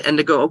 And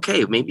to go,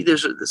 okay, maybe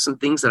there's some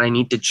things that I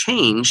need to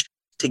change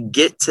to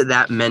get to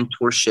that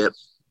mentorship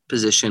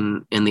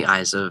position in the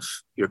eyes of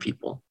your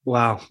people.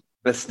 Wow.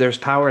 There's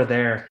power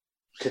there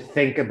to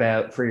think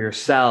about for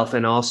yourself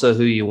and also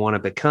who you want to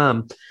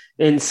become.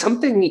 And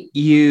something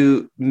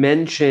you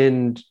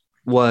mentioned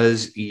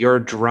was your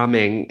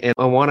drumming. And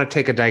I want to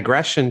take a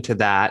digression to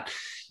that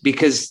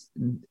because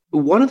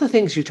one of the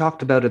things you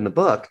talked about in the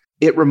book,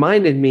 it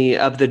reminded me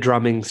of the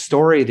drumming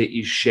story that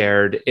you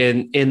shared.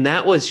 And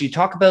that was, you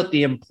talk about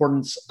the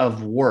importance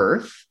of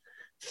worth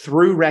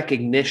through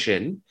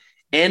recognition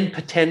and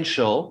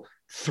potential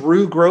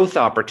through growth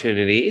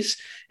opportunities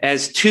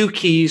as 2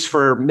 keys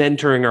for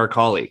mentoring our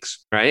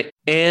colleagues, right?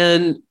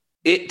 And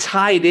it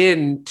tied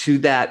into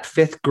that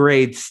 5th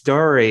grade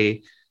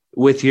story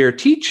with your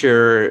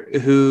teacher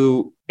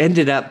who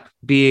ended up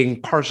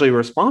being partially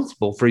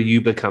responsible for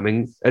you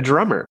becoming a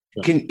drummer.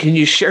 Yeah. Can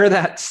you share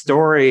that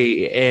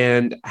story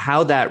and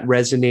how that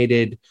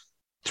resonated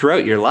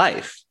throughout your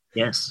life?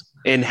 Yes.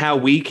 And how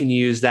we can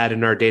use that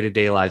in our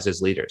day-to-day lives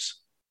as leaders?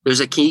 There's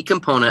a key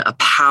component, a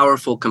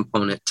powerful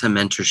component to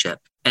mentorship.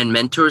 And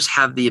mentors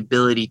have the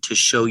ability to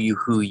show you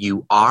who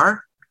you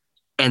are,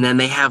 and then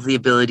they have the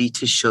ability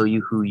to show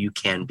you who you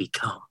can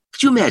become.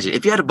 Could you imagine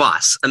if you had a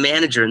boss, a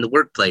manager in the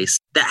workplace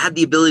that had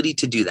the ability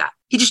to do that?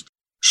 He just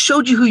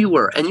showed you who you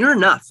were, and you're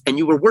enough, and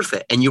you were worth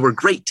it, and you were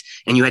great,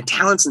 and you had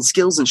talents and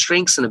skills and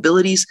strengths and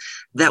abilities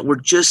that were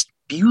just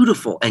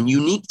beautiful and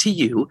unique to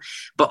you,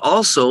 but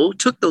also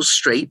took those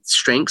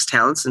strengths,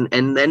 talents,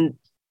 and then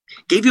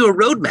gave you a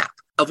roadmap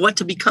of what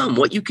to become,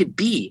 what you could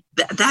be.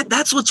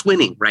 That's what's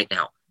winning right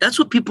now. That's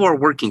what people are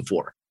working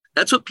for.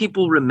 That's what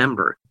people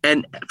remember.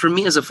 And for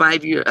me, as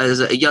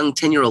a young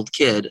 10-year-old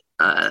kid,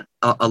 a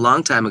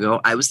long time ago,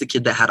 I was the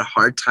kid that had a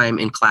hard time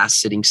in class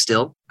sitting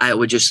still. I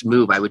would just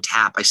move. I would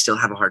tap. I still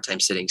have a hard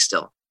time sitting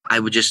still. I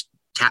would just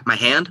tap my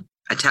hand.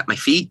 I tap my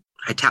feet.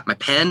 I tap my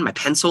pen, my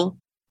pencil.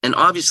 And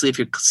obviously, if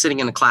you're sitting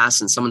in a class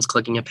and someone's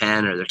clicking a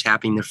pen or they're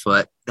tapping their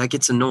foot, that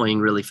gets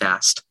annoying really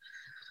fast.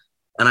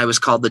 And I was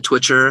called the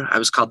twitcher. I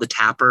was called the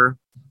tapper.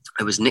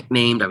 I was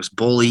nicknamed. I was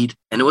bullied.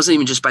 And it wasn't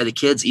even just by the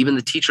kids. Even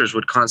the teachers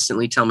would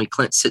constantly tell me,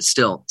 Clint, sit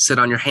still, sit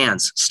on your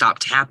hands, stop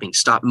tapping,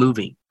 stop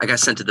moving. I got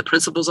sent to the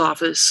principal's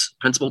office.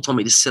 Principal told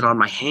me to sit on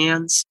my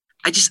hands.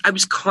 I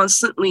was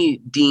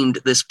constantly deemed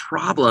this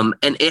problem,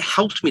 and it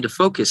helped me to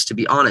focus, to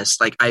be honest.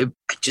 Like I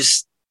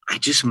just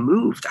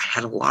moved. I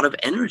had a lot of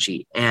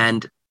energy.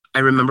 And I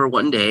remember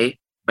one day,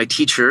 my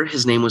teacher,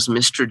 his name was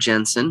Mr.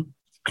 Jensen,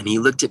 and he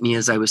looked at me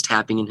as I was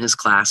tapping in his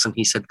class, and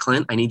he said,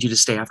 Clint, I need you to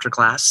stay after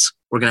class.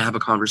 We're going to have a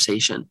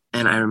conversation.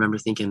 And I remember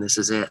thinking, this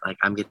is it. Like,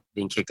 I'm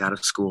getting kicked out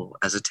of school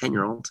as a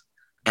 10-year-old.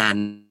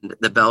 And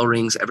the bell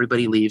rings,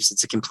 everybody leaves.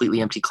 It's a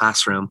completely empty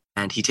classroom.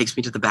 And he takes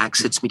me to the back,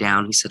 sits me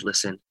down. He said,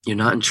 listen, you're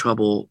not in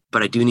trouble,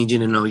 but I do need you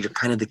to know you're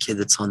kind of the kid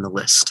that's on the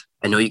list.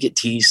 I know you get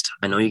teased.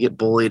 I know you get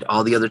bullied.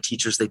 All the other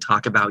teachers, they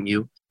talk about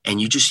you, and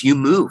you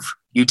move,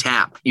 you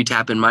tap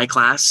in my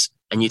class,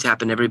 and you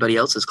tap in everybody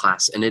else's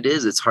class. And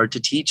it's hard to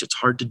teach. It's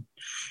hard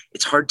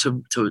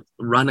to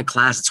run a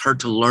class. It's hard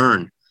to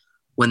learn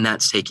when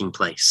that's taking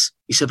place.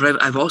 He said,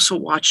 but I've also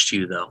watched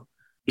you though.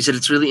 He said,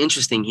 it's really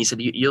interesting. He said,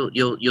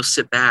 you'll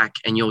sit back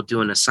and you'll do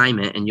an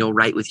assignment and you'll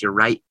write with your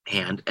right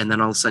hand. And then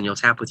all of a sudden you'll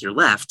tap with your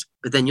left,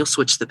 but then you'll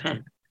switch the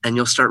pen and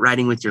you'll start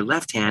writing with your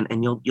left hand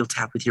and you'll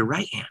tap with your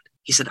right hand.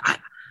 He said,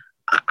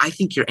 I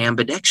think you're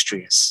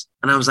ambidextrous.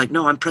 And I was like,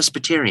 no, I'm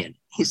Presbyterian.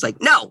 He's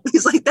like, no.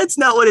 He's like, that's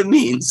not what it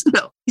means.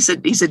 No. He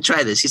said,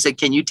 try this. He said,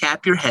 can you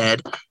tap your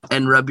head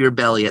and rub your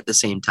belly at the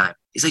same time?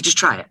 He's like, just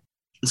try it.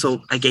 And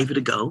so I gave it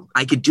a go.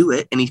 I could do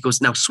it. And he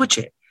goes, now switch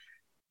it.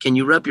 Can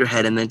you rub your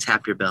head and then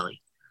tap your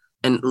belly?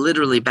 And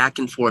literally back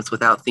and forth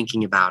without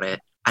thinking about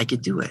it, I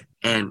could do it.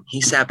 And he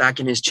sat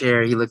back in his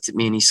chair. He looked at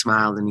me and he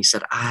smiled and he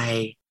said,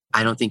 I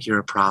don't think you're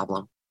a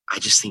problem. I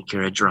just think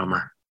you're a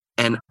drummer.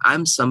 And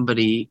I'm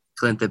somebody,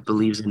 Clint, that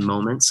believes in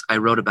moments. I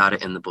wrote about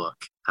it in the book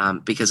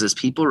because as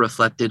people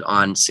reflected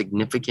on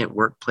significant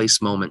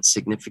workplace moments,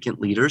 significant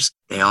leaders,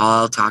 they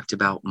all talked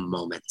about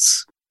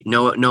moments.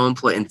 No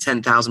employee in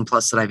 10,000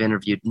 plus that I've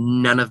interviewed,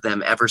 none of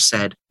them ever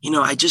said,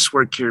 I just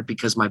work here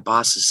because my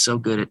boss is so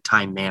good at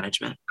time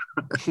management.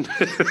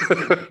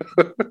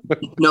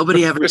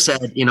 Nobody ever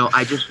said,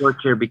 I just work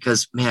here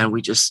because, man,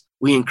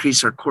 we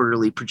increase our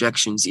quarterly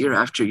projections year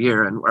after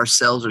year and our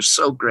sales are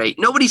so great.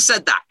 Nobody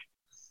said that.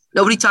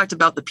 Nobody talked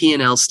about the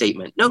P&L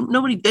statement.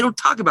 Nobody, they don't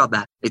talk about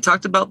that. They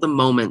talked about the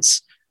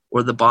moments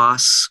where the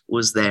boss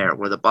was there,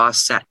 where the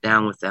boss sat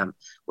down with them,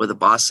 where the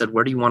boss said,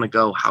 where do you want to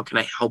go? How can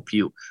I help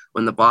you?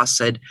 When the boss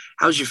said,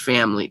 how's your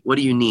family? What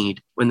do you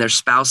need? When their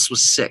spouse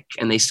was sick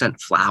and they sent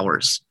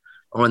flowers,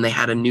 or when they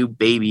had a new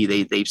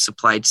baby, they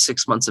supplied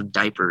 6 months of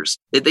diapers.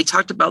 They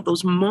talked about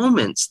those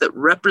moments that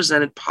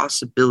represented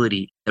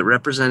possibility, that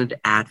represented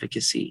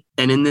advocacy.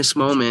 And in this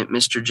moment,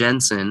 Mr.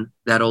 Jensen,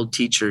 that old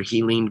teacher,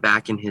 he leaned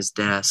back in his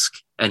desk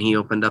and he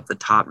opened up the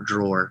top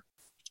drawer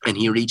and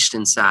he reached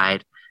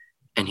inside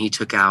and he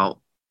took out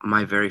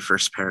my very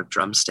first pair of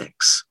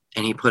drumsticks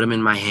and he put them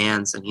in my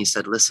hands and he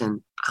said,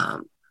 listen,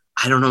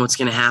 I don't know what's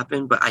going to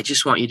happen, but I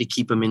just want you to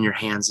keep them in your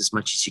hands as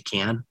much as you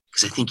can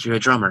because I think you're a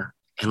drummer.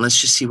 And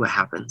let's just see what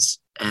happens.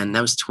 And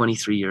that was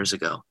 23 years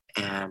ago.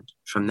 And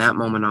from that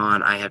moment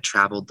on, I have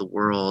traveled the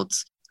world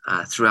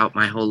throughout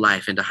my whole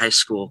life, into high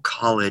school,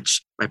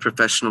 college, my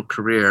professional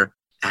career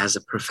as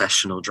a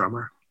professional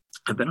drummer.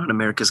 I've been on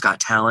America's Got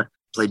Talent,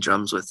 played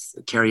drums with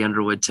Carrie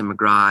Underwood, Tim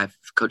McGraw. I've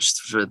coached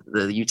for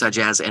the Utah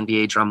Jazz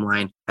NBA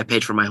drumline. I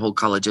paid for my whole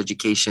college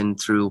education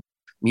through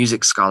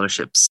music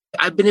scholarships.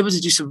 I've been able to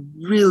do some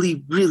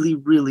really, really,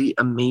 really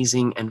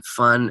amazing and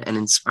fun and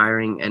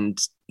inspiring and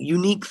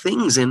unique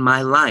things in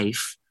my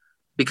life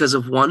because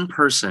of one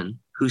person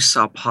who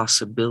saw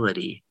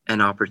possibility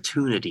and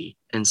opportunity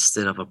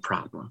instead of a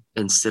problem,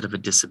 instead of a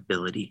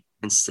disability,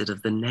 instead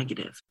of the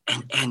negative.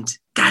 And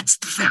that's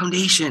the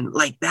foundation.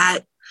 Like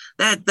that,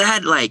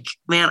 like,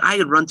 man, I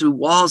could run through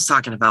walls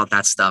talking about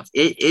that stuff.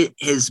 It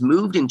has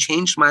moved and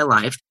changed my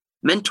life.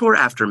 Mentor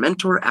after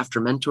mentor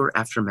after mentor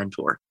after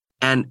mentor.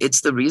 And it's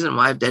the reason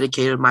why I've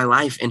dedicated my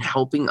life in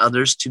helping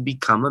others to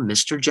become a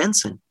Mr.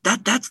 Jensen.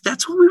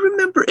 That's what we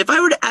remember. If I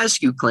were to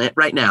ask you, Clint,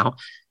 right now,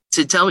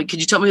 to tell me, could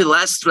you tell me who the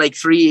last 3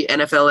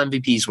 NFL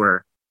MVPs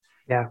were?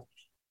 Yeah.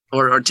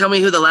 Or tell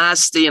me who the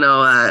last,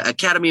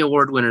 Academy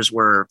Award winners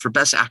were for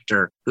Best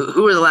Actor.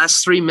 Who are the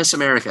last 3 Miss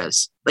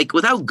Americas? Like,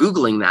 without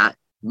Googling that,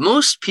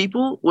 most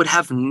people would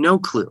have no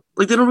clue.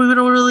 Like, we don't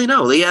really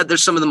know. They're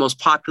some of the most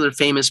popular,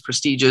 famous,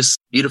 prestigious,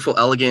 beautiful,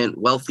 elegant,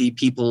 wealthy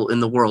people in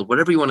the world,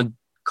 whatever you want to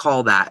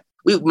call that.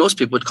 Most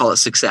people would call it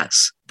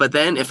success. But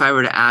then if I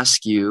were to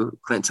ask you,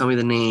 Clint, tell me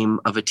the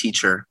name of a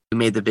teacher who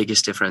made the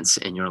biggest difference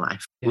in your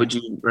life, would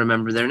you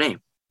remember their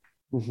name?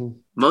 Mm-hmm.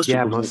 Most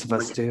Yeah, people most of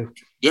us do.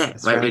 Yeah,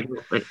 That's right.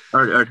 right.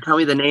 Or tell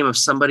me the name of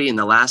somebody in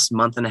the last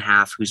month and a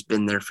half who's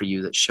been there for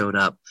you that showed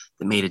up,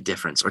 that made a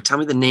difference. Or tell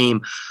me the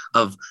name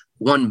of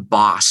one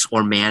boss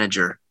or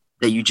manager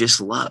that you just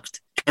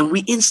loved. And we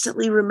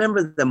instantly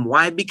remember them.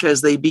 Why?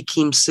 Because they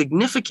became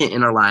significant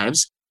in our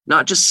lives,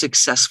 not just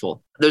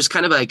successful. There's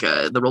kind of like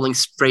the rolling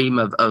frame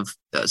of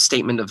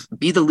statement of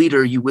be the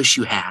leader you wish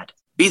you had.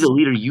 Be the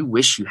leader you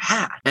wish you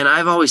had. And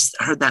I've always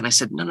heard that. And I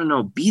said,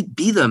 no. Be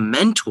the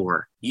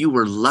mentor you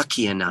were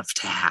lucky enough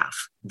to have.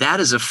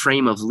 That is a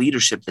frame of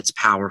leadership that's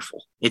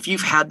powerful. If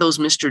you've had those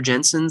Mr.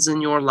 Jensens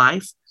in your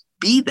life,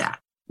 be that.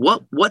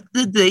 What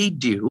did they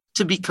do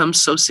to become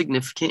so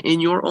significant in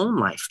your own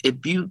life?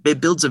 It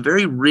builds a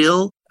very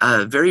real,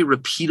 very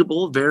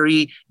repeatable,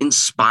 very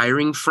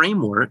inspiring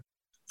framework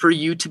for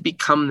you to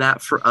become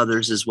that for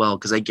others as well.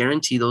 Because I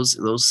guarantee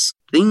those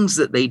things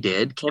that they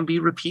did can be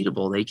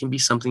repeatable. They can be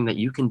something that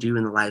you can do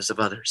in the lives of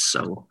others.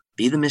 So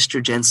be the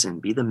Mr. Jensen,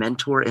 be the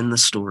mentor in the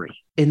story.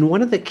 And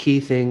one of the key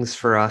things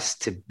for us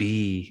to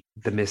be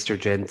the Mr.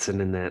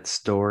 Jensen in that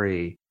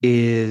story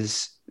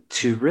is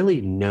to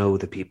really know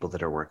the people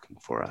that are working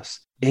for us.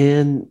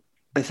 And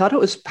I thought it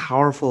was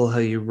powerful how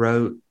you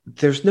wrote,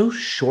 there's no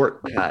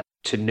shortcut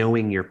to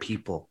knowing your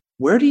people.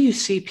 Where do you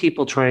see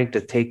people trying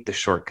to take the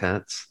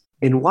shortcuts?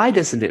 And why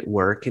doesn't it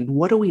work? And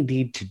what do we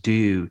need to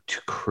do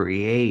to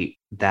create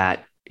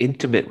that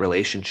intimate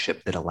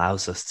relationship that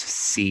allows us to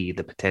see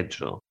the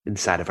potential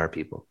inside of our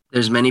people?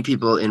 There's many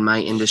people in my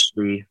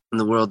industry, in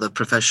the world of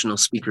professional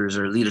speakers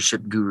or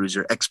leadership gurus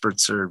or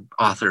experts or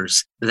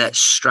authors that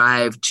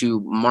strive to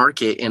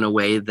market in a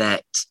way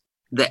that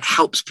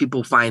helps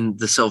people find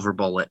the silver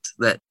bullet,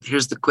 that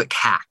here's the quick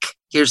hack.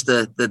 Here's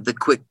the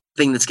quick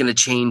thing that's going to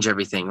change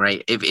everything,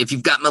 right? If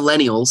you've got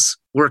millennials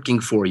working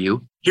for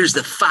you, here's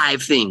the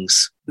 5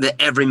 things that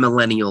every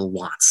millennial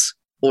wants,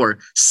 or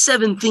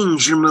 7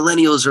 things your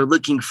millennials are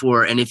looking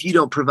for. And if you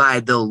don't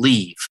provide, they'll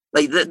leave.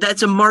 Like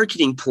that's a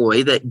marketing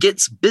ploy that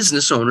gets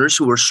business owners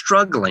who are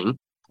struggling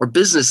or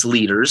business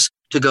leaders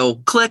to go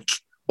click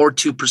or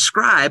to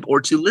prescribe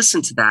or to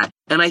listen to that.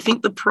 And I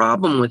think the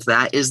problem with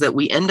that is that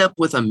we end up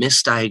with a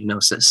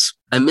misdiagnosis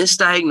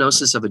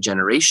of a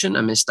generation,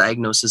 a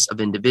misdiagnosis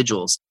of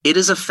individuals. It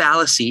is a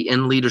fallacy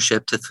in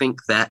leadership to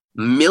think that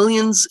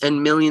millions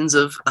and millions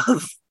of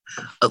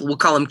we'll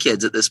call them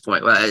kids at this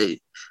point,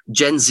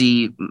 Gen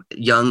Z,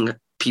 young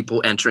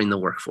people entering the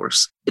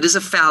workforce. It is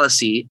a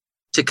fallacy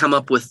to come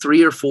up with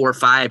 3 or 4,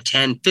 5,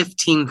 10,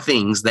 15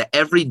 things that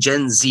every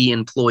Gen Z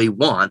employee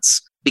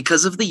wants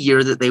because of the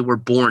year that they were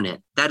born in.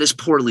 That is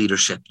poor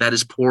leadership. That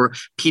is poor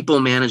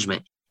people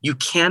management. You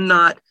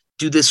cannot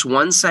do this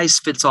one size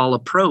fits all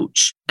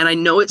approach. And I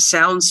know it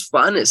sounds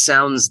fun. It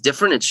sounds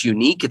different. It's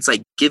unique. It's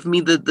like, give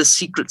me the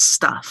secret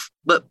stuff.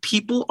 But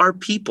people are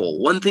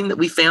people. One thing that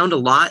we found a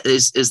lot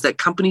is that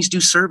companies do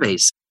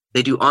surveys.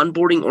 They do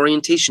onboarding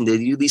orientation. They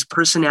do these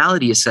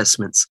personality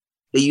assessments.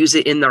 They use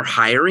it in their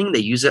hiring. They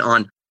use it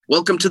on,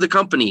 welcome to the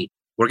company.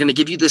 We're going to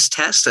give you this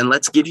test and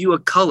let's give you a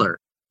color,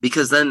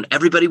 because then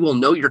everybody will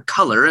know your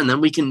color and then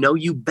we can know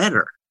you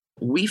better.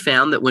 We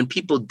found that when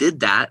people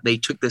did that, they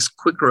took this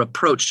quicker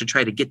approach to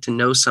try to get to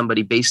know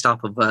somebody based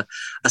off of a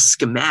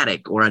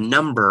schematic or a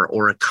number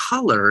or a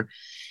color.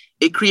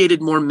 It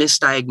created more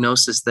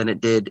misdiagnosis than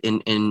it did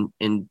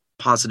in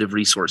positive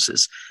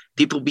resources.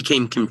 People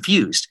became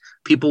confused.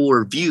 People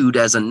were viewed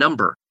as a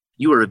number.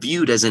 You were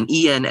viewed as an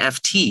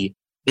ENFT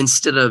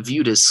instead of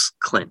viewed as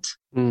Clint.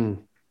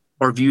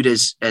 Or viewed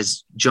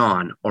as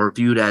John, or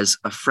viewed as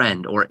a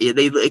friend, or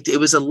it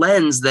was a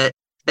lens that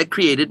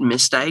created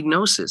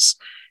misdiagnosis.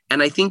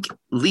 And I think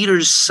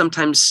leaders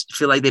sometimes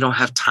feel like they don't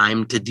have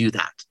time to do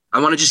that. I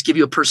want to just give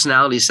you a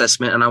personality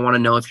assessment and I want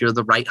to know if you're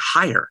the right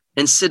hire,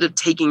 instead of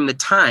taking the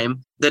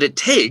time that it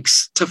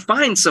takes to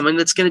find someone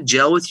that's going to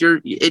gel with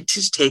it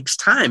just takes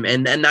time.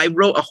 And I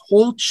wrote a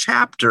whole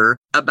chapter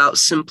about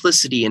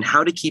simplicity and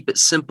how to keep it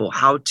simple,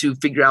 how to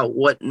figure out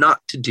what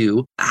not to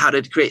do, how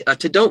to create a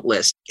to-don't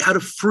list, how to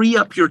free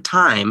up your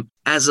time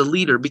as a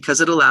leader,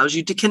 because it allows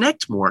you to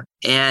connect more.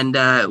 And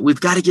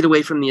we've got to get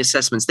away from the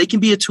assessments. They can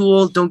be a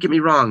tool. Don't get me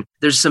wrong.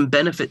 There's some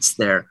benefits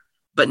there.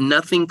 But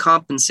nothing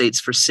compensates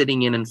for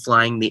sitting in and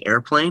flying the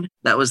airplane.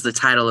 That was the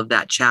title of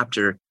that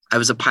chapter. I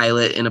was a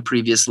pilot in a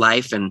previous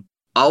life, and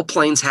all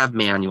planes have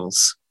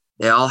manuals.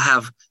 They all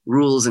have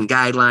rules and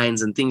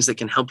guidelines and things that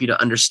can help you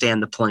to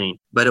understand the plane,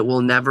 but it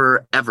will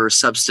never, ever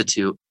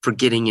substitute for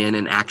getting in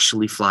and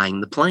actually flying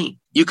the plane.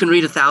 You can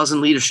read 1,000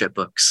 leadership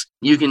books.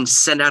 You can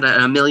send out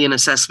a million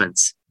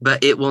assessments,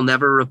 but it will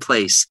never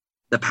replace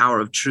the power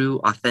of true,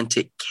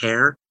 authentic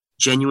care,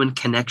 genuine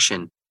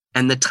connection,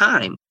 and the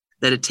time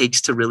that it takes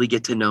to really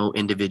get to know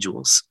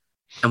individuals.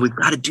 And we've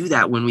got to do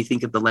that when we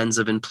think of the lens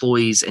of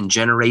employees and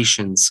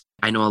generations.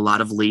 I know a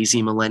lot of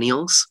lazy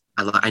millennials.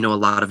 I know a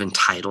lot of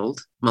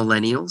entitled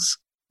millennials,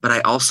 but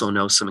I also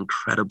know some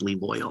incredibly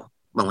loyal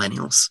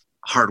millennials,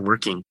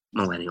 hardworking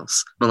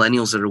millennials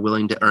that are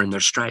willing to earn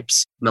their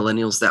stripes,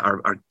 millennials that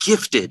are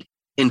gifted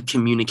in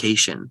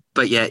communication.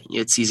 But yet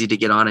it's easy to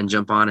get on and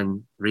jump on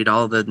and read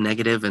all the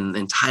negative and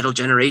entitled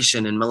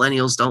generation and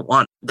millennials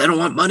they don't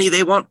want money,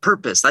 they want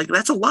purpose. Like,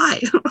 that's a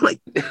lie. Like,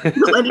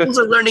 millennials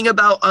are learning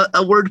about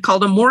a word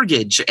called a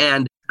mortgage.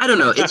 And I don't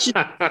know. It's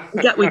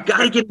just, we've got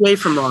to get away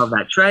from all of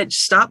that.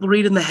 Stop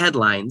reading the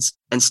headlines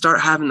and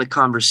start having the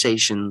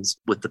conversations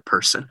with the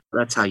person.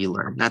 That's how you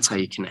learn. That's how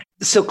you connect.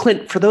 So,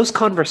 Clint, for those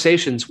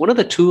conversations, one of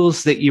the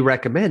tools that you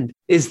recommend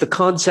is the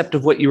concept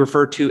of what you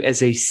refer to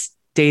as a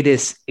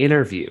status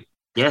interview.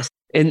 Yes.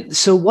 And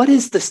so what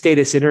is the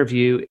status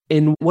interview,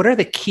 and what are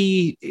the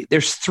key?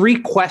 There's 3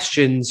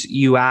 questions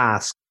you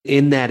ask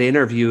in that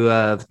interview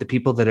of the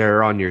people that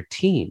are on your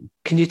team.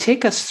 Can you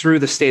take us through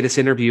the status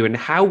interview and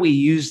how we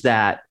use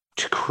that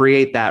to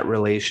create that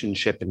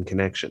relationship and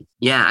connection?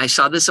 Yeah, I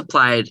saw this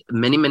applied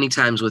many, many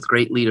times with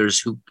great leaders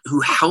who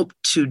helped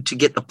to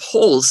get the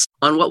pulse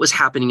on what was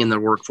happening in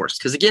their workforce.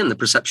 Because again, the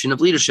perception of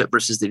leadership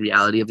versus the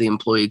reality of the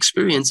employee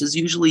experience is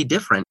usually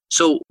different.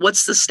 So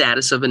what's the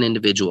status of an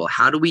individual?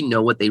 How do we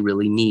know what they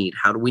really need?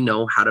 How do we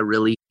know how to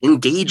really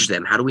engage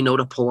them? How do we know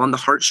to pull on the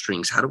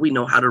heartstrings? How do we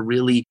know how to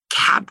really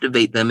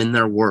captivate them in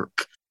their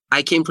work?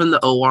 I came from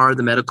the OR,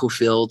 the medical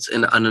field,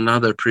 in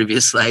another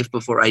previous life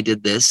before I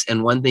did this.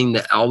 And one thing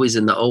that always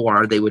in the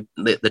OR,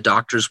 the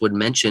doctors would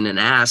mention and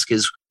ask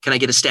is, can I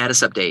get a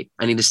status update?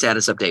 I need a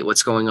status update.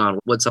 What's going on?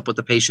 What's up with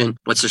the patient?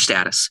 What's their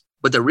status?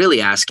 What they're really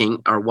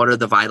asking are, what are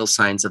the vital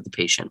signs of the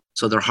patient?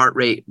 So their heart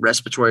rate,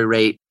 respiratory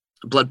rate,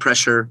 blood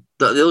pressure,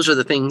 those are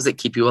the things that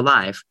keep you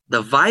alive.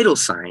 The vital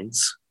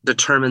signs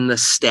determine the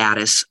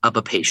status of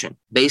a patient.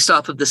 Based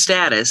off of the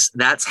status,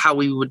 that's how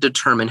we would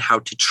determine how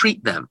to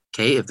treat them.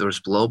 Okay, if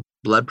there's low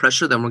blood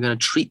pressure, then we're going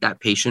to treat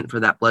that patient for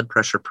that blood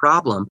pressure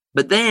problem.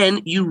 But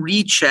then you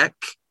recheck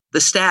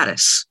the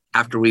status.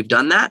 After we've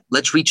done that,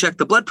 let's recheck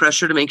the blood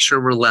pressure to make sure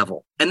we're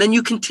level. And then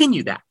you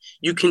continue that.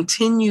 You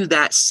continue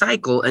that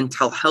cycle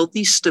until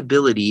healthy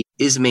stability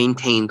is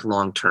maintained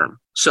long term.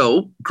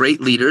 So great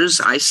leaders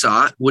I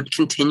saw would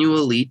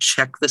continually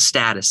check the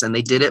status, and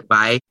they did it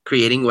by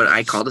creating what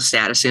I called a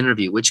status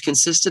interview, which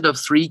consisted of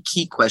 3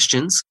 key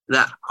questions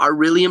that are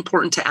really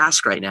important to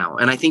ask right now.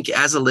 And I think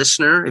as a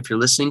listener, if you're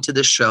listening to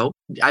this show,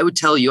 I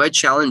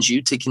challenge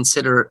you to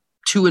consider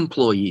 2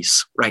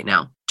 employees right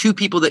now, 2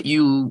 people that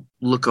you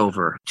look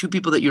over, 2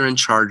 people that you're in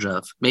charge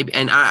of, maybe.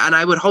 And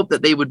I would hope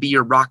that they would be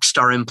your rock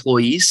star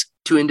employees,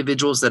 2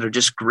 individuals that are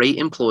just great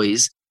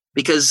employees,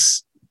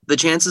 because the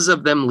chances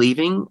of them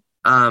leaving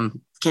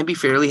can be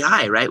fairly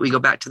high, right? We go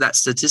back to that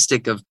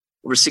statistic of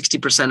over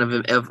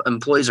 60% of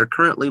employees are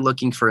currently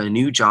looking for a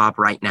new job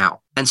right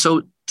now. And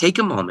so take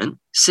a moment,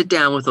 sit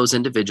down with those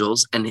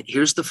individuals. And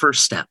here's the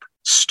first step.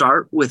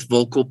 Start with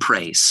vocal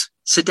praise.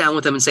 Sit down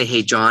with them and say,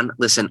 hey, John,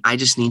 listen, I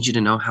just need you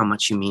to know how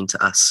much you mean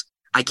to us.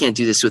 I can't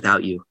do this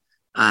without you.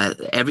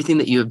 Everything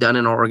that you have done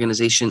in our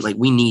organization, like,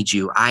 we need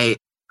you. I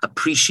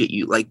appreciate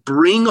you. Like,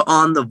 bring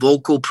on the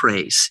vocal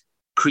praise.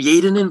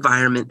 Create an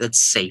environment that's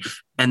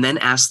safe. And then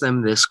ask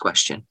them this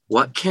question: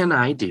 what can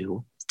I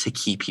do to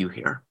keep you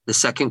here? The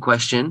second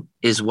question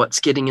is, what's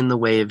getting in the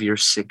way of your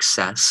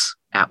success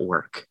at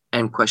work?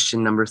 And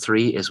question number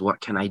 3 is,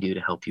 what can I do to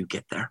help you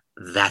get there?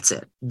 That's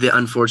it. The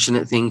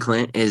unfortunate thing,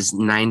 Clint, is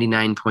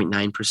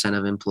 99.9%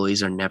 of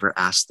employees are never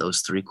asked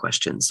those 3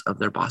 questions of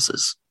their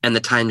bosses. And the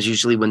times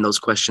usually when those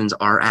questions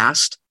are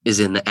asked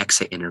is in the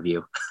exit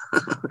interview,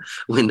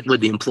 when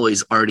the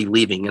employee's already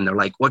leaving and they're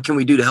like, what can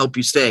we do to help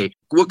you stay?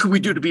 What can we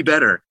do to be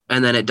better?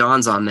 And then it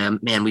dawns on them,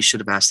 man, we should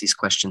have asked these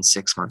questions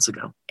 6 months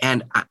ago.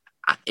 And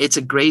it's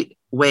a great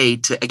way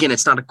to, again,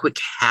 it's not a quick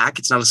hack.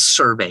 It's not a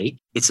survey.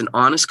 It's an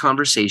honest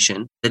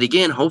conversation that,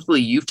 again,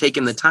 hopefully you've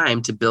taken the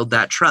time to build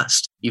that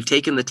trust. You've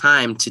taken the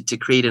time to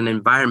create an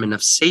environment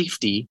of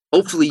safety.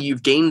 Hopefully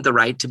you've gained the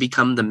right to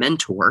become the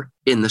mentor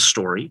in the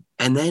story,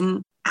 and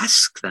then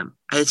ask them.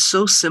 It's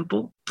so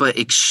simple, but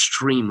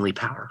extremely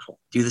powerful.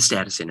 Do the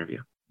status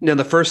interview. Now,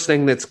 the first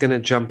thing that's going to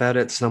jump out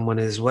at someone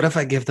is, what if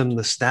I give them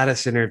the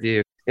status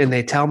interview and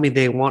they tell me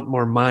they want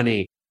more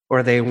money,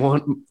 or they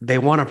want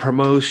a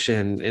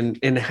promotion,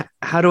 and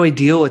how do I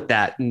deal with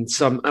that? And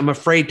so I'm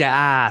afraid to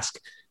ask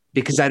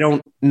because I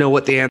don't know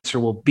what the answer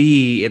will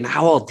be and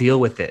how I'll deal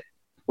with it.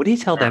 What do you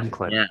tell them,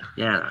 Clint?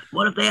 Yeah.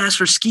 What if they ask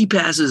for ski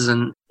passes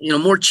and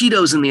more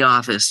Cheetos in the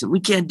office, and we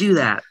can't do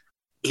that?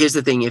 Here's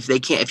the thing: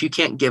 if you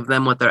can't give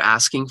them what they're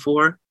asking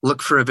for,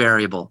 look for a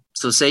variable.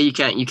 So say you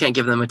can't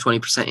give them a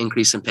 20%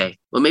 increase in pay.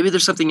 Well, maybe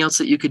there's something else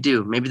that you could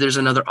do. Maybe there's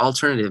another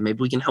alternative.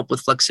 Maybe we can help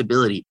with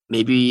flexibility.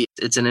 Maybe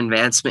it's an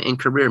advancement in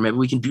career. Maybe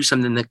we can do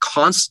something that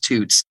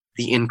constitutes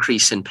the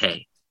increase in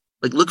pay.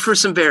 Like, look for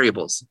some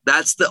variables.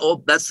 That's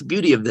the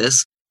beauty of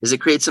this, is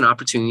it creates an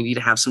opportunity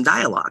to have some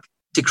dialogue,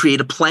 to create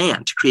a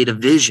plan, to create a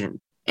vision.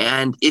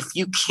 And if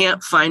you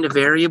can't find a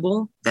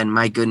variable, then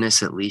my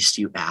goodness, at least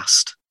you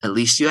asked. At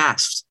least you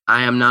asked.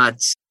 I am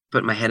not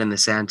putting my head in the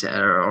sand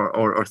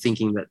or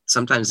thinking that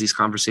sometimes these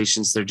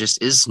conversations, there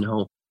just is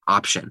no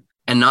option.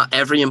 And not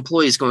every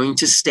employee is going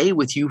to stay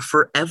with you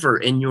forever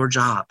in your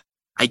job.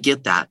 I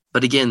get that.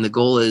 But again, the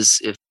goal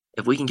is,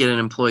 if we can get an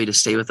employee to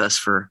stay with us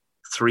for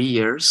 3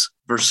 years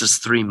versus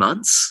 3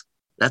 months,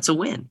 that's a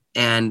win.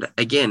 And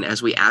again,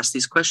 as we ask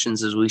these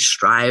questions, as we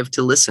strive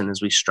to listen,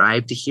 as we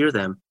strive to hear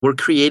them, we're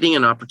creating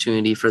an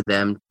opportunity for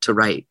them to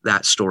write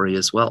that story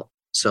as well.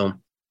 So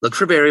look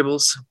for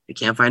variables. If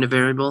you can't find a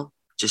variable,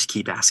 just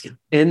keep asking.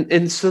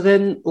 And so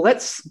then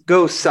let's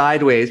go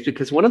sideways,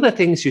 because one of the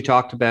things you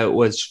talked about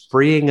was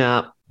freeing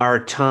up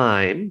our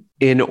time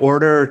in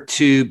order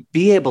to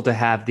be able to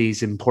have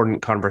these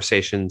important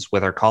conversations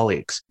with our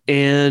colleagues.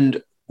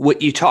 And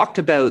what you talked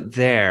about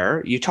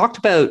there, you talked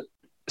about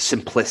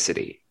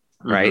simplicity,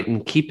 right?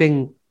 And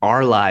keeping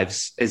our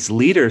lives as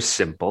leaders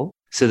simple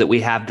so that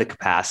we have the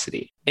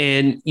capacity.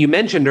 And you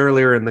mentioned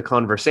earlier in the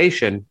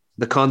conversation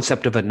the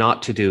concept of a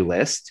not to-do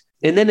list.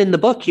 And then in the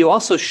book, you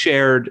also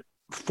shared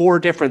 4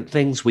 different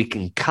things we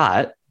can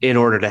cut in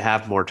order to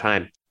have more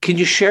time. Can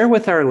you share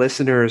with our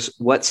listeners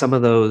what some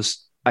of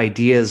those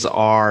ideas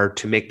are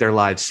to make their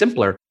lives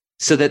simpler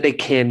so that they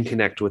can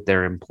connect with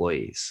their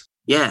employees?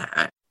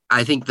 Yeah,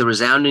 I think the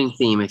resounding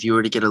theme, if you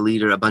were to get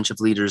a bunch of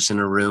leaders in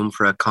a room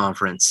for a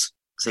conference,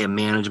 say a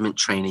management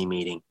training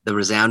meeting, the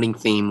resounding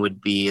theme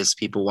would be as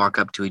people walk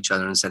up to each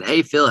other and said,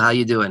 "Hey, Phil, how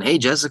you doing? Hey,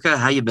 Jessica,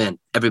 how you been?"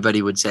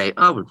 Everybody would say,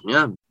 "Oh,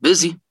 yeah,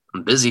 busy.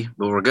 I'm busy,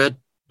 but we're good.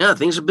 Yeah,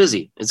 things are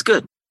busy. It's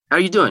good. How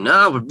are you doing?"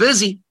 "Oh, we're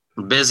busy.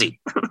 I'm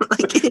busy."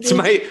 It's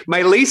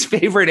my least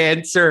favorite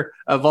answer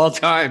of all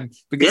time,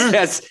 because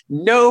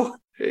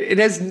it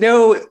has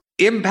no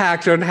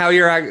impact on how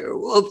you're.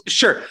 Well,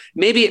 sure,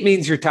 maybe it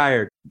means you're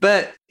tired,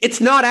 but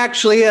it's not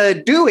actually a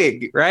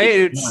doing,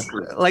 right?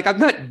 Exactly. It's like I'm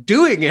not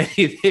doing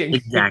anything.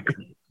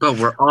 Exactly. But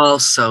we're all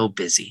so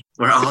busy.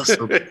 We're all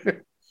so busy.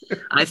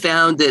 I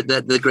found that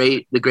the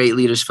great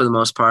leaders, for the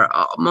most part,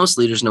 most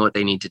leaders know what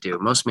they need to do.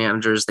 Most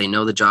managers, they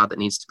know the job that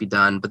needs to be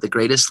done. But the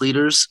greatest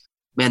leaders,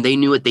 man, they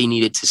knew what they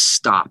needed to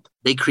stop.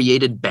 They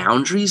created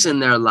boundaries in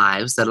their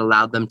lives that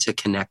allowed them to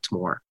connect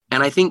more.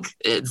 And I think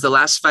the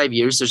last 5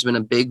 years, there's been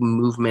a big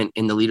movement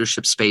in the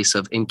leadership space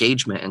of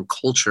engagement and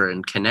culture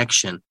and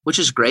connection, which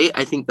is great.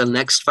 I think the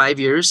next 5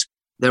 years,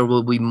 there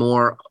will be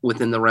more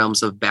within the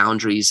realms of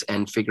boundaries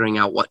and figuring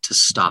out what to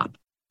stop,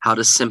 how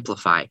to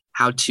simplify,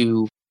 how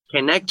to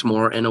connect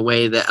more in a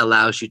way that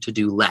allows you to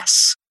do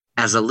less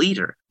as a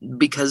leader.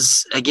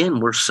 Because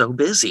again, we're so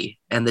busy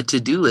and the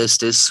to-do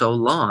list is so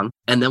long.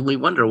 And then we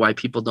wonder why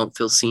people don't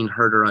feel seen,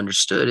 heard, or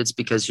understood. It's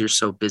because you're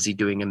so busy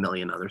doing a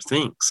million other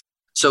things.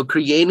 So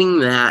creating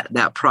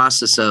that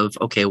process of,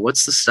 okay,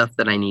 what's the stuff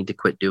that I need to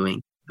quit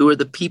doing? Who are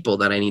the people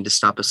that I need to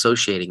stop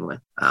associating with?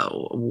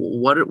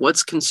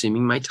 What's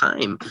consuming my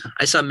time?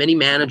 I saw many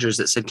managers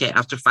that said, okay,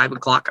 after 5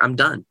 o'clock, I'm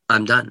done.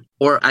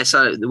 Or I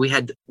saw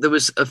there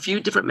was a few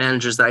different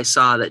managers that I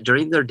saw that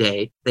during their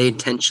day, they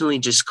intentionally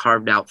just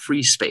carved out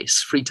free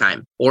space, free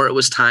time. Or it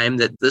was time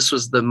that this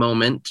was the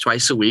moment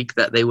twice a week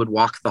that they would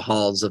walk the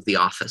halls of the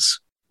office.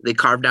 They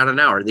carved out an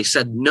hour. They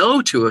said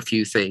no to a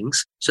few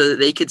things so that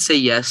they could say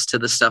yes to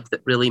the stuff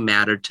that really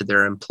mattered to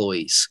their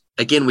employees.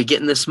 Again, we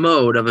get in this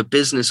mode of a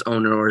business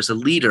owner or as a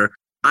leader.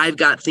 I've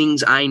got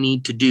things I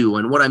need to do.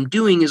 And what I'm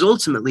doing is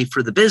ultimately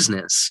for the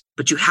business.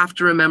 But you have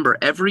to remember,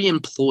 every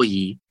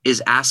employee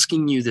is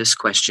asking you this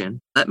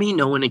question. Let me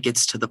know when it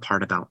gets to the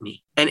part about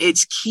me. And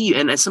it's key.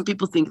 And some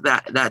people think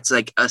that that's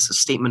like a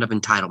statement of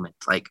entitlement.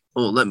 Like,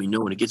 oh, let me know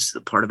when it gets to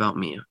the part about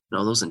me.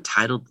 Those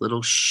entitled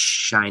little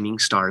shining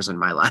stars in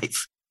my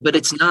life. But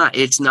it's not.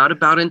 It's not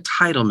about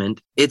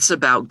entitlement. It's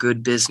about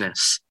good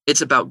business. It's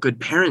about good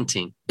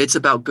parenting. It's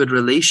about good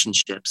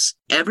relationships.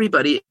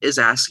 Everybody is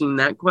asking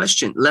that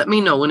question. Let me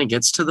know when it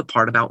gets to the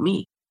part about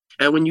me.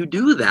 And when you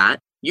do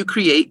that, you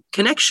create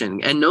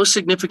connection. And no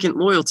significant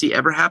loyalty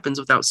ever happens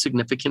without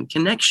significant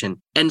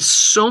connection. And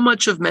so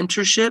much of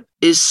mentorship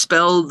is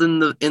spelled in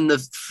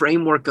the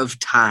framework of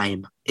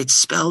time. It's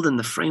spelled in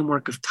the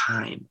framework of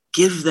time.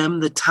 Give them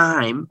the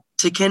time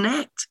to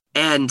connect.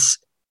 And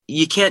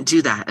you can't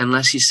do that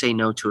unless you say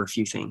no to a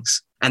few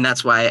things. And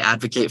that's why I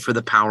advocate for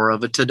the power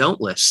of a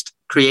to-don't list.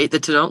 Create the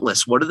to-don't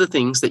list. What are the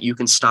things that you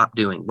can stop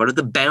doing? What are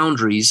the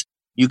boundaries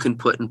you can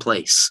put in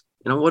place?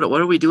 What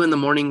do we do in the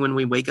morning when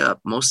we wake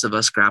up? Most of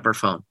us grab our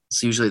phone.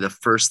 It's usually the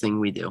first thing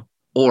we do.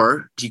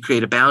 Or do you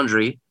create a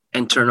boundary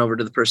and turn over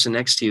to the person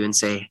next to you and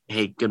say,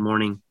 hey, good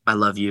morning. I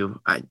love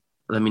you.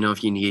 Let me know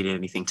if you need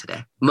anything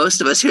today.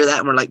 Most of us hear that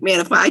and we're like, man,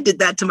 if I did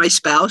that to my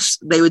spouse,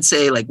 they would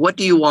say, like, what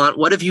do you want?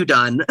 What have you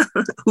done?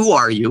 Who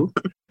are you?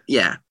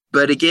 Yeah.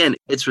 But again,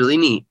 it's really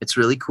neat. It's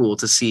really cool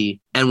to see.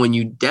 And when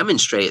you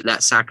demonstrate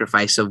that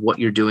sacrifice of what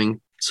you're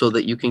doing so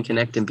that you can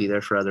connect and be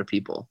there for other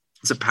people,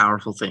 it's a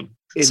powerful thing.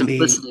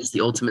 Simplicity is the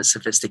ultimate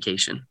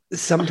sophistication.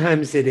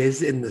 Sometimes it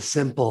is in the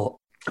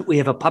simple. We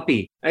have a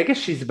puppy. I guess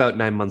she's about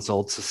 9 months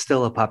old, so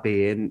still a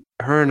puppy. And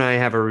her and I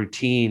have a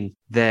routine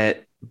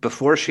that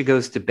before she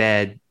goes to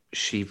bed,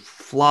 she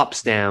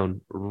flops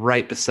down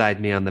right beside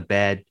me on the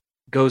bed,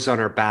 goes on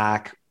her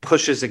back,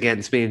 pushes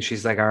against me, and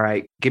she's like, all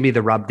right, give me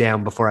the rub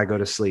down before I go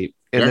to sleep.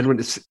 And then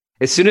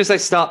as soon as I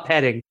stop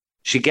petting,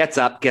 she gets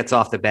up, gets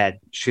off the bed.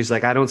 She's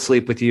like, I don't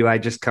sleep with you. I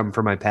just come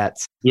for my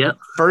pets. Yeah.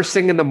 First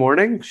thing in the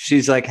morning,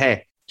 she's like,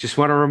 hey, just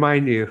want to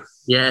remind you.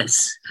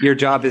 Yes. Your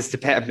job is to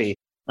pet me.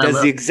 I does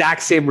love the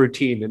exact same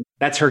routine. And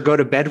that's her go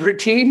to bed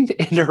routine.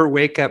 And her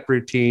wake up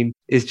routine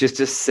is just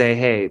to say,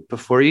 hey,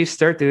 before you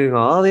start doing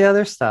all the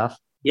other stuff,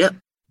 Yep.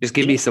 just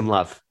give Yep. me some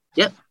love.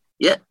 Yep.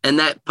 Yep. And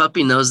that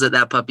puppy knows that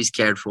that puppy's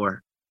cared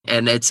for.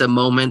 And it's a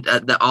moment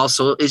that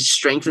also it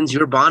strengthens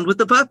your bond with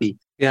the puppy.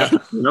 Yeah.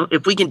 And,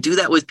 if we can do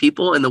that with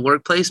people in the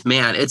workplace,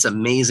 man, it's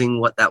amazing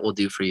what that will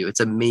do for you.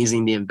 It's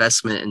amazing the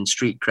investment and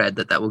street cred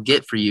that will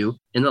get for you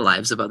in the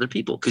lives of other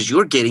people, because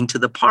you're getting to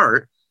the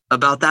part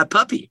about that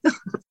puppy.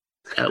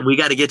 We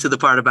got to get to the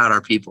part about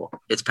our people.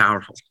 It's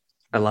powerful.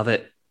 I love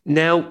it.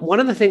 Now,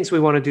 one of the things we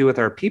want to do with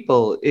our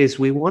people is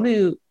we want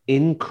to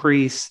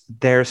increase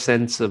their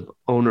sense of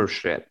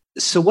ownership.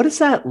 So, what does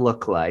that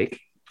look like?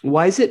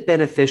 Why is it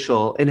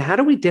beneficial? And how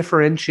do we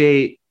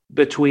differentiate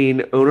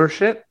between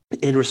ownership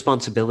and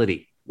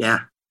responsibility?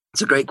 Yeah,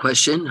 it's a great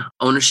question.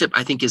 Ownership,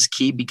 I think, is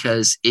key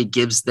because it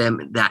gives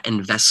them that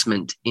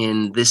investment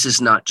in this is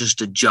not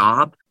just a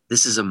job.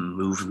 This is a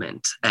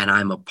movement, and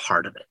I'm a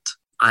part of it.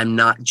 I'm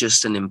not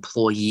just an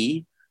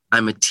employee.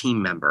 I'm a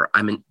team member.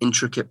 I'm an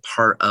intricate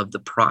part of the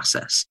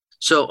process.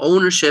 So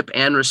ownership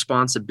and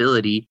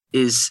responsibility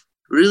is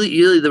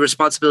really the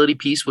responsibility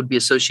piece would be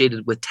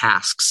associated with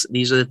tasks.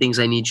 These are the things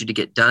I need you to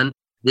get done.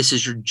 This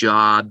is your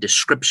job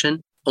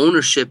description.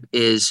 Ownership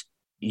is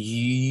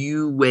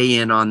you weigh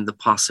in on the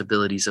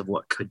possibilities of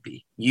what could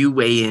be. You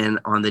weigh in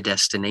on the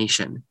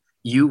destination.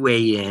 You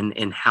weigh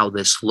in how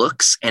this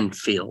looks and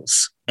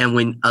feels. And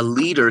when a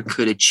leader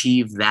could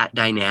achieve that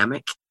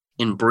dynamic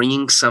in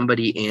bringing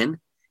somebody in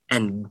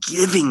and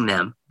giving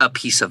them a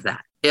piece of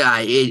that,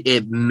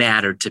 it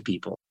mattered to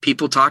people.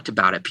 People talked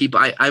about it.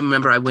 I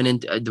remember I went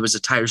in, there was a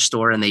tire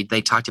store and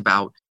they talked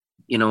about,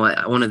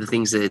 one of the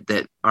things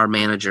that our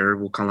manager,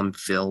 we'll call him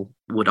Phil,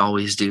 would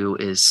always do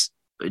is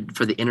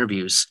for the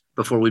interviews,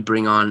 before we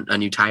bring on a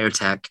new tire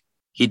tech,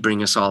 he'd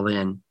bring us all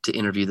in to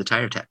interview the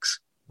tire techs.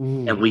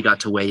 And we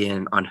got to weigh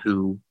in on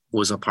who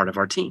was a part of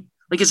our team.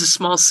 Like, it's a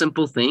small,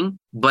 simple thing,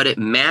 but it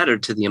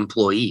mattered to the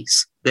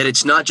employees that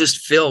it's not just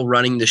Phil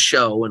running the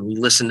show and we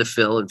listen to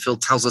Phil and Phil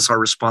tells us our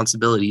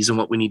responsibilities and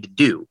what we need to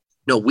do.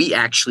 No, we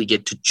actually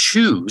get to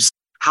choose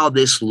how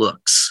this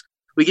looks.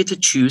 We get to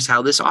choose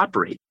how this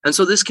operates. And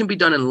so this can be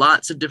done in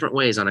lots of different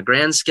ways, on a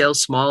grand scale,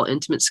 small,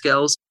 intimate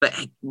scales,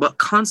 but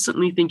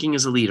constantly thinking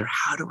as a leader,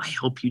 how do I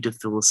help you to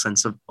feel a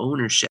sense of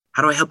ownership?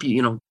 How do I help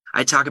you?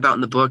 I talk about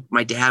in the book,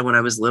 my dad, when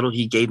I was little,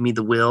 he gave me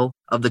the wheel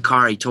of the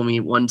car. He told me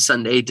one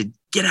Sunday to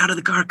get out of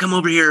the car, come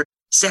over here,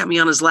 sat me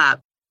on his lap,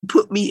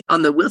 put me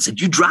on the wheel,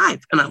 said, you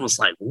drive. And I was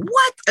like,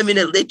 what? I mean,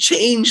 it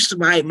changed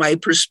my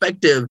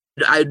perspective.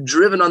 I'd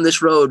driven on this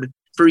road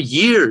for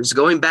years,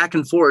 going back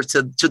and forth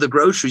to the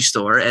grocery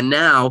store. And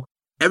now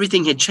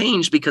everything had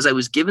changed because I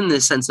was given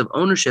this sense of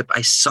ownership.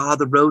 I saw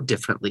the road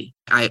differently.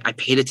 I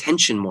paid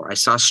attention more. I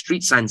saw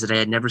street signs that I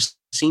had never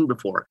seen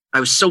before. I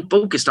was so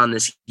focused on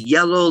this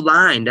yellow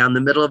line down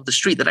the middle of the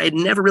street that I had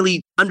never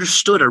really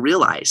understood or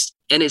realized.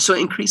 And so it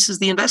increases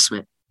the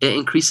investment. It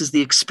increases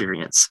the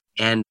experience.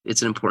 And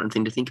it's an important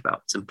thing to think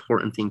about. It's an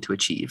important thing to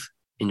achieve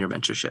in your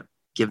mentorship.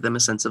 Give them a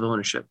sense of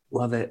ownership.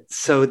 Love it.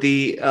 So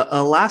the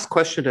last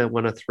question I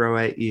want to throw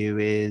at you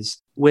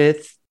is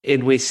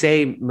and we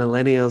say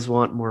millennials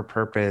want more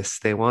purpose,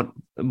 they want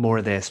more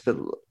of this, but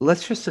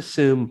let's just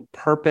assume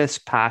purpose,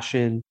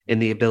 passion,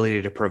 and the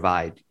ability to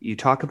provide. You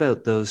talk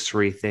about those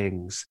three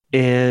things.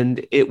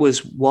 And it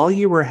was while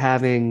you were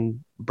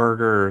having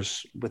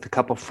burgers with a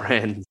couple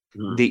friends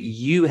that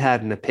you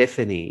had an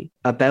epiphany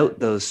about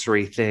those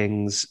three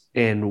things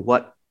and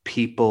what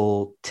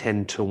people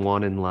tend to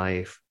want in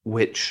life,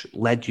 which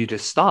led you to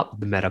stop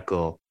the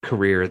medical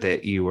career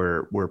that you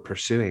were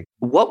pursuing.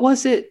 What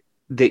was it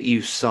that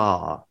you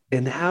saw,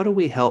 and how do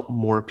we help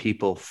more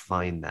people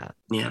find that?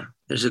 Yeah.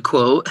 There's a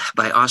quote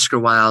by Oscar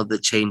Wilde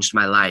that changed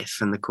my life.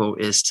 And the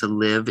quote is, to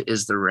live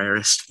is the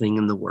rarest thing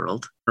in the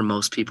world. For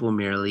most people,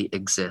 merely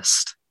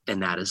exist.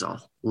 And that is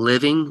all.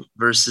 Living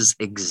versus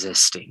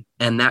existing.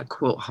 And that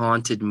quote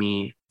haunted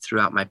me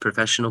throughout my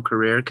professional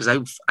career, because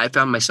I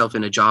found myself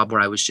in a job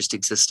where I was just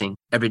existing.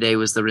 Every day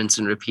was the rinse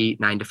and repeat,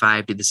 9 to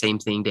 5, did the same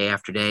thing day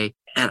after day.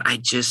 And I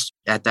just,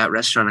 at that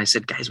restaurant, I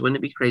said, guys, wouldn't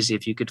it be crazy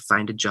if you could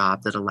find a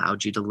job that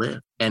allowed you to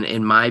live? And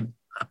in my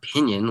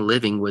opinion,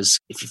 living was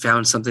if you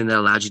found something that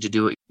allowed you to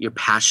do what your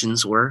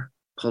passions were,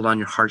 pulled on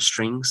your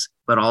heartstrings,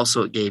 but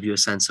also it gave you a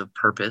sense of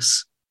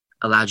purpose,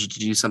 allowed you to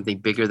do something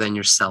bigger than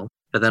yourself.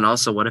 But then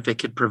also, what if it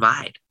could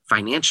provide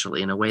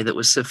financially in a way that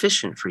was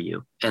sufficient for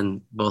you?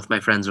 And both my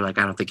friends were like,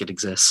 I don't think it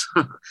exists.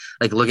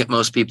 Like, look at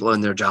most people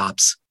in their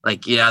jobs.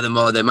 Like, yeah,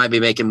 they might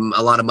be making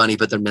a lot of money,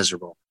 but they're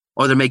miserable,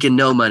 or they're making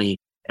no money.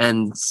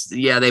 And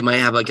yeah, they might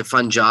have like a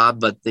fun job,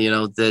 but they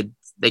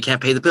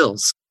can't pay the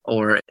bills,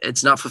 or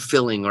it's not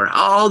fulfilling, or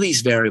all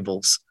these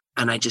variables.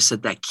 And I just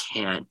said, that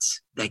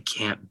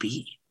can't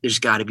be. There's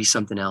got to be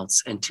something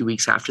else. And 2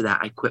 weeks after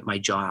that, I quit my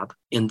job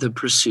in the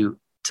pursuit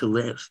to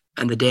live.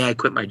 And the day I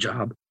quit my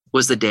job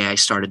was the day I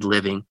started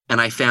living. And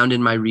I found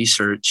in my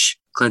research,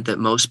 Clint, that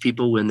most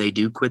people, when they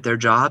do quit their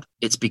job,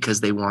 it's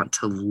because they want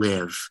to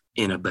live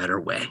in a better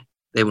way.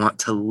 They want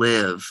to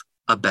live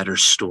a better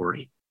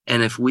story.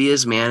 And if we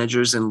as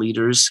managers and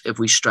leaders, if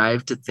we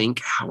strive to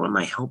think, how am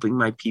I helping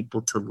my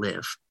people to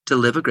live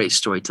a great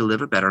story, to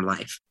live a better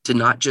life, to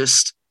not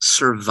just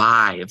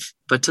survive,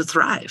 but to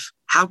thrive?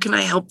 How can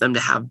I help them to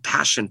have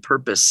passion,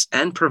 purpose,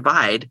 and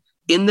provide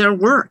in their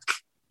work?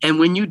 And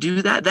when you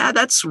do that,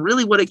 that's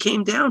really what it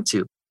came down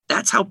to.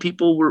 That's how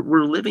people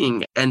were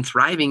living and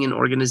thriving in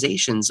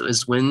organizations,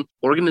 is when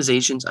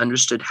organizations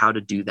understood how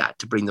to do that,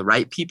 to bring the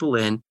right people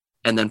in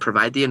and then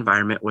provide the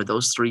environment where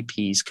those 3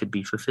 Ps could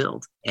be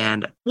fulfilled.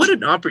 And what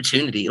an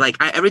opportunity.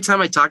 Every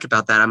time I talk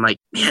about that, I'm like,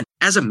 man,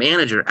 as a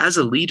manager, as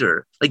a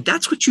leader,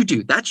 that's what you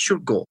do. That's your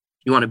goal.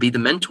 You want to be the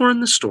mentor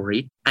in the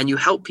story, and you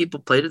help people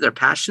play to their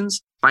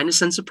passions, find a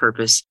sense of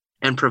purpose,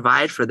 and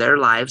provide for their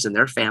lives and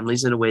their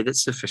families in a way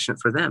that's sufficient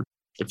for them.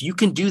 If you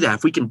can do that,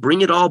 if we can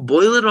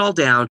boil it all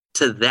down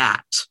to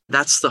that,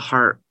 that's the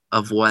heart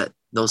of what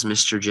those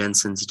Mr.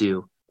 Jensens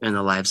do in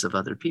the lives of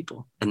other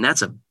people. And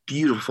that's a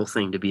beautiful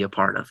thing to be a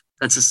part of.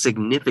 That's a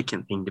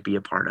significant thing to be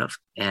a part of.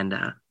 And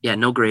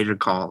no greater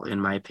call, in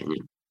my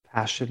opinion.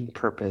 Passion,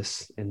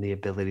 purpose, and the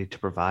ability to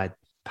provide.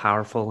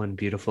 Powerful and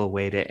beautiful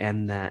way to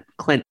end that.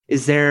 Clint,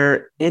 is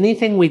there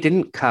anything we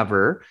didn't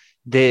cover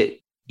that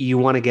you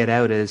want to get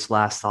out as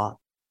last thought?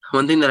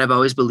 One thing that I've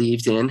always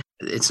believed in,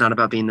 it's not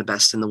about being the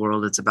best in the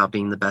world. It's about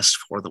being the best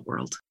for the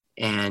world.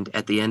 And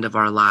at the end of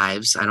our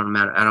lives, I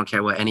don't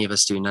care what any of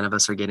us do. None of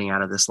us are getting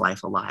out of this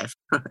life alive.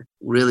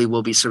 Really,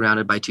 we'll be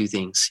surrounded by 2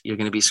 things. You're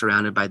going to be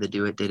surrounded by the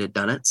do it, did it,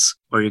 done it's,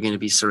 or you're going to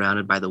be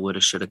surrounded by the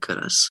woulda, shoulda,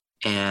 couldas.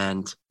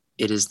 And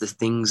it is the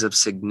things of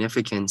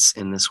significance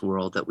in this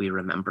world that we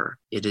remember.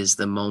 It is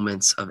the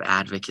moments of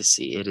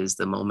advocacy. It is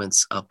the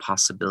moments of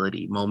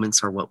possibility.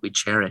 Moments are what we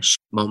cherish.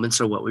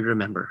 Moments are what we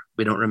remember.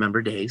 We don't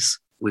remember days.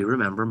 We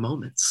remember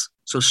moments.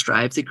 So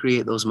strive to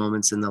create those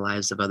moments in the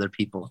lives of other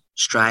people.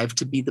 Strive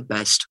to be the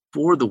best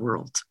for the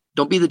world.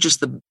 Don't be just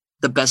the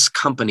best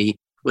company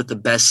with the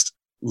best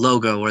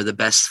logo or the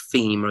best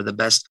theme or the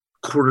best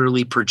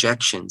quarterly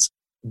projections.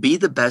 Be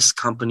the best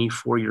company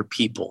for your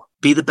people.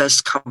 Be the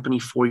best company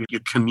for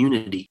your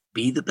community.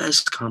 Be the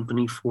best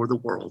company for the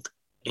world.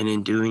 And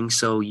in doing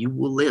so, you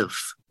will live,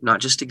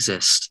 not just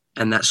exist.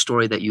 And that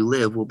story that you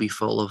live will be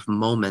full of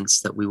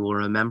moments that we will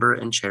remember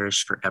and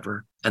cherish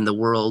forever. And the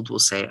world will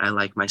say, I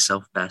like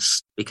myself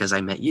best because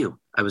I met you.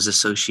 I was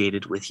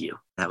associated with you.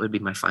 That would be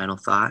my final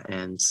thought,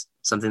 and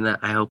something that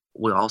I hope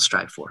we'll all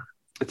strive for.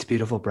 It's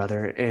beautiful,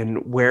 brother. And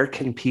where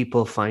can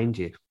people find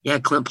you? Yeah,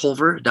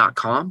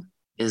 clintpulver.com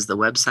is the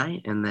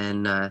website. And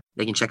then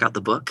they can check out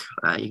the book.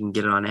 You can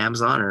get it on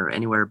Amazon or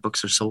anywhere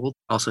books are sold.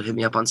 Also hit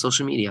me up on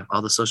social media,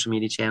 all the social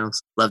media channels.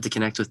 Love to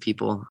connect with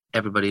people.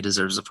 Everybody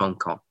deserves a phone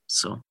call.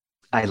 So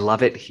I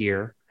love it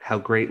here. How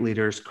great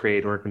leaders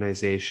create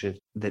organization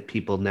that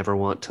people never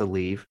want to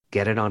leave.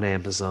 Get it on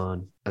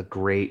Amazon. A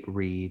great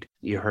read.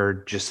 You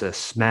heard just a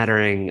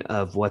smattering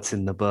of what's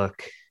in the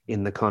book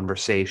in the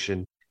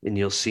conversation, and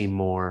you'll see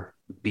more,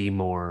 be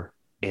more,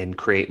 and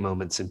create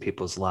moments in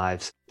people's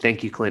lives.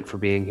 Thank you, Clint, for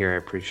being here. I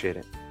appreciate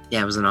it.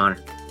 Yeah, it was an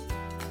honor.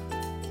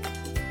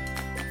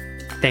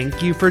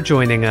 Thank you for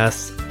joining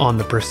us on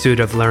The Pursuit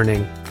of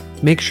Learning.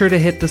 Make sure to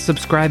hit the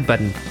subscribe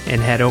button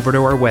and head over to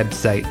our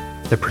website,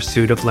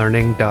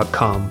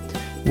 thepursuitoflearning.com,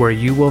 where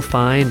you will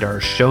find our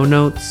show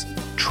notes,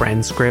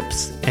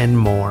 transcripts, and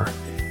more.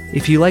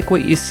 If you like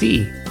what you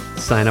see,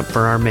 sign up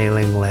for our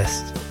mailing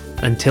list.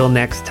 Until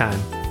next time,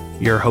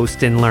 your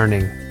host in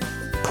learning,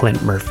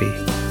 Clint Murphy.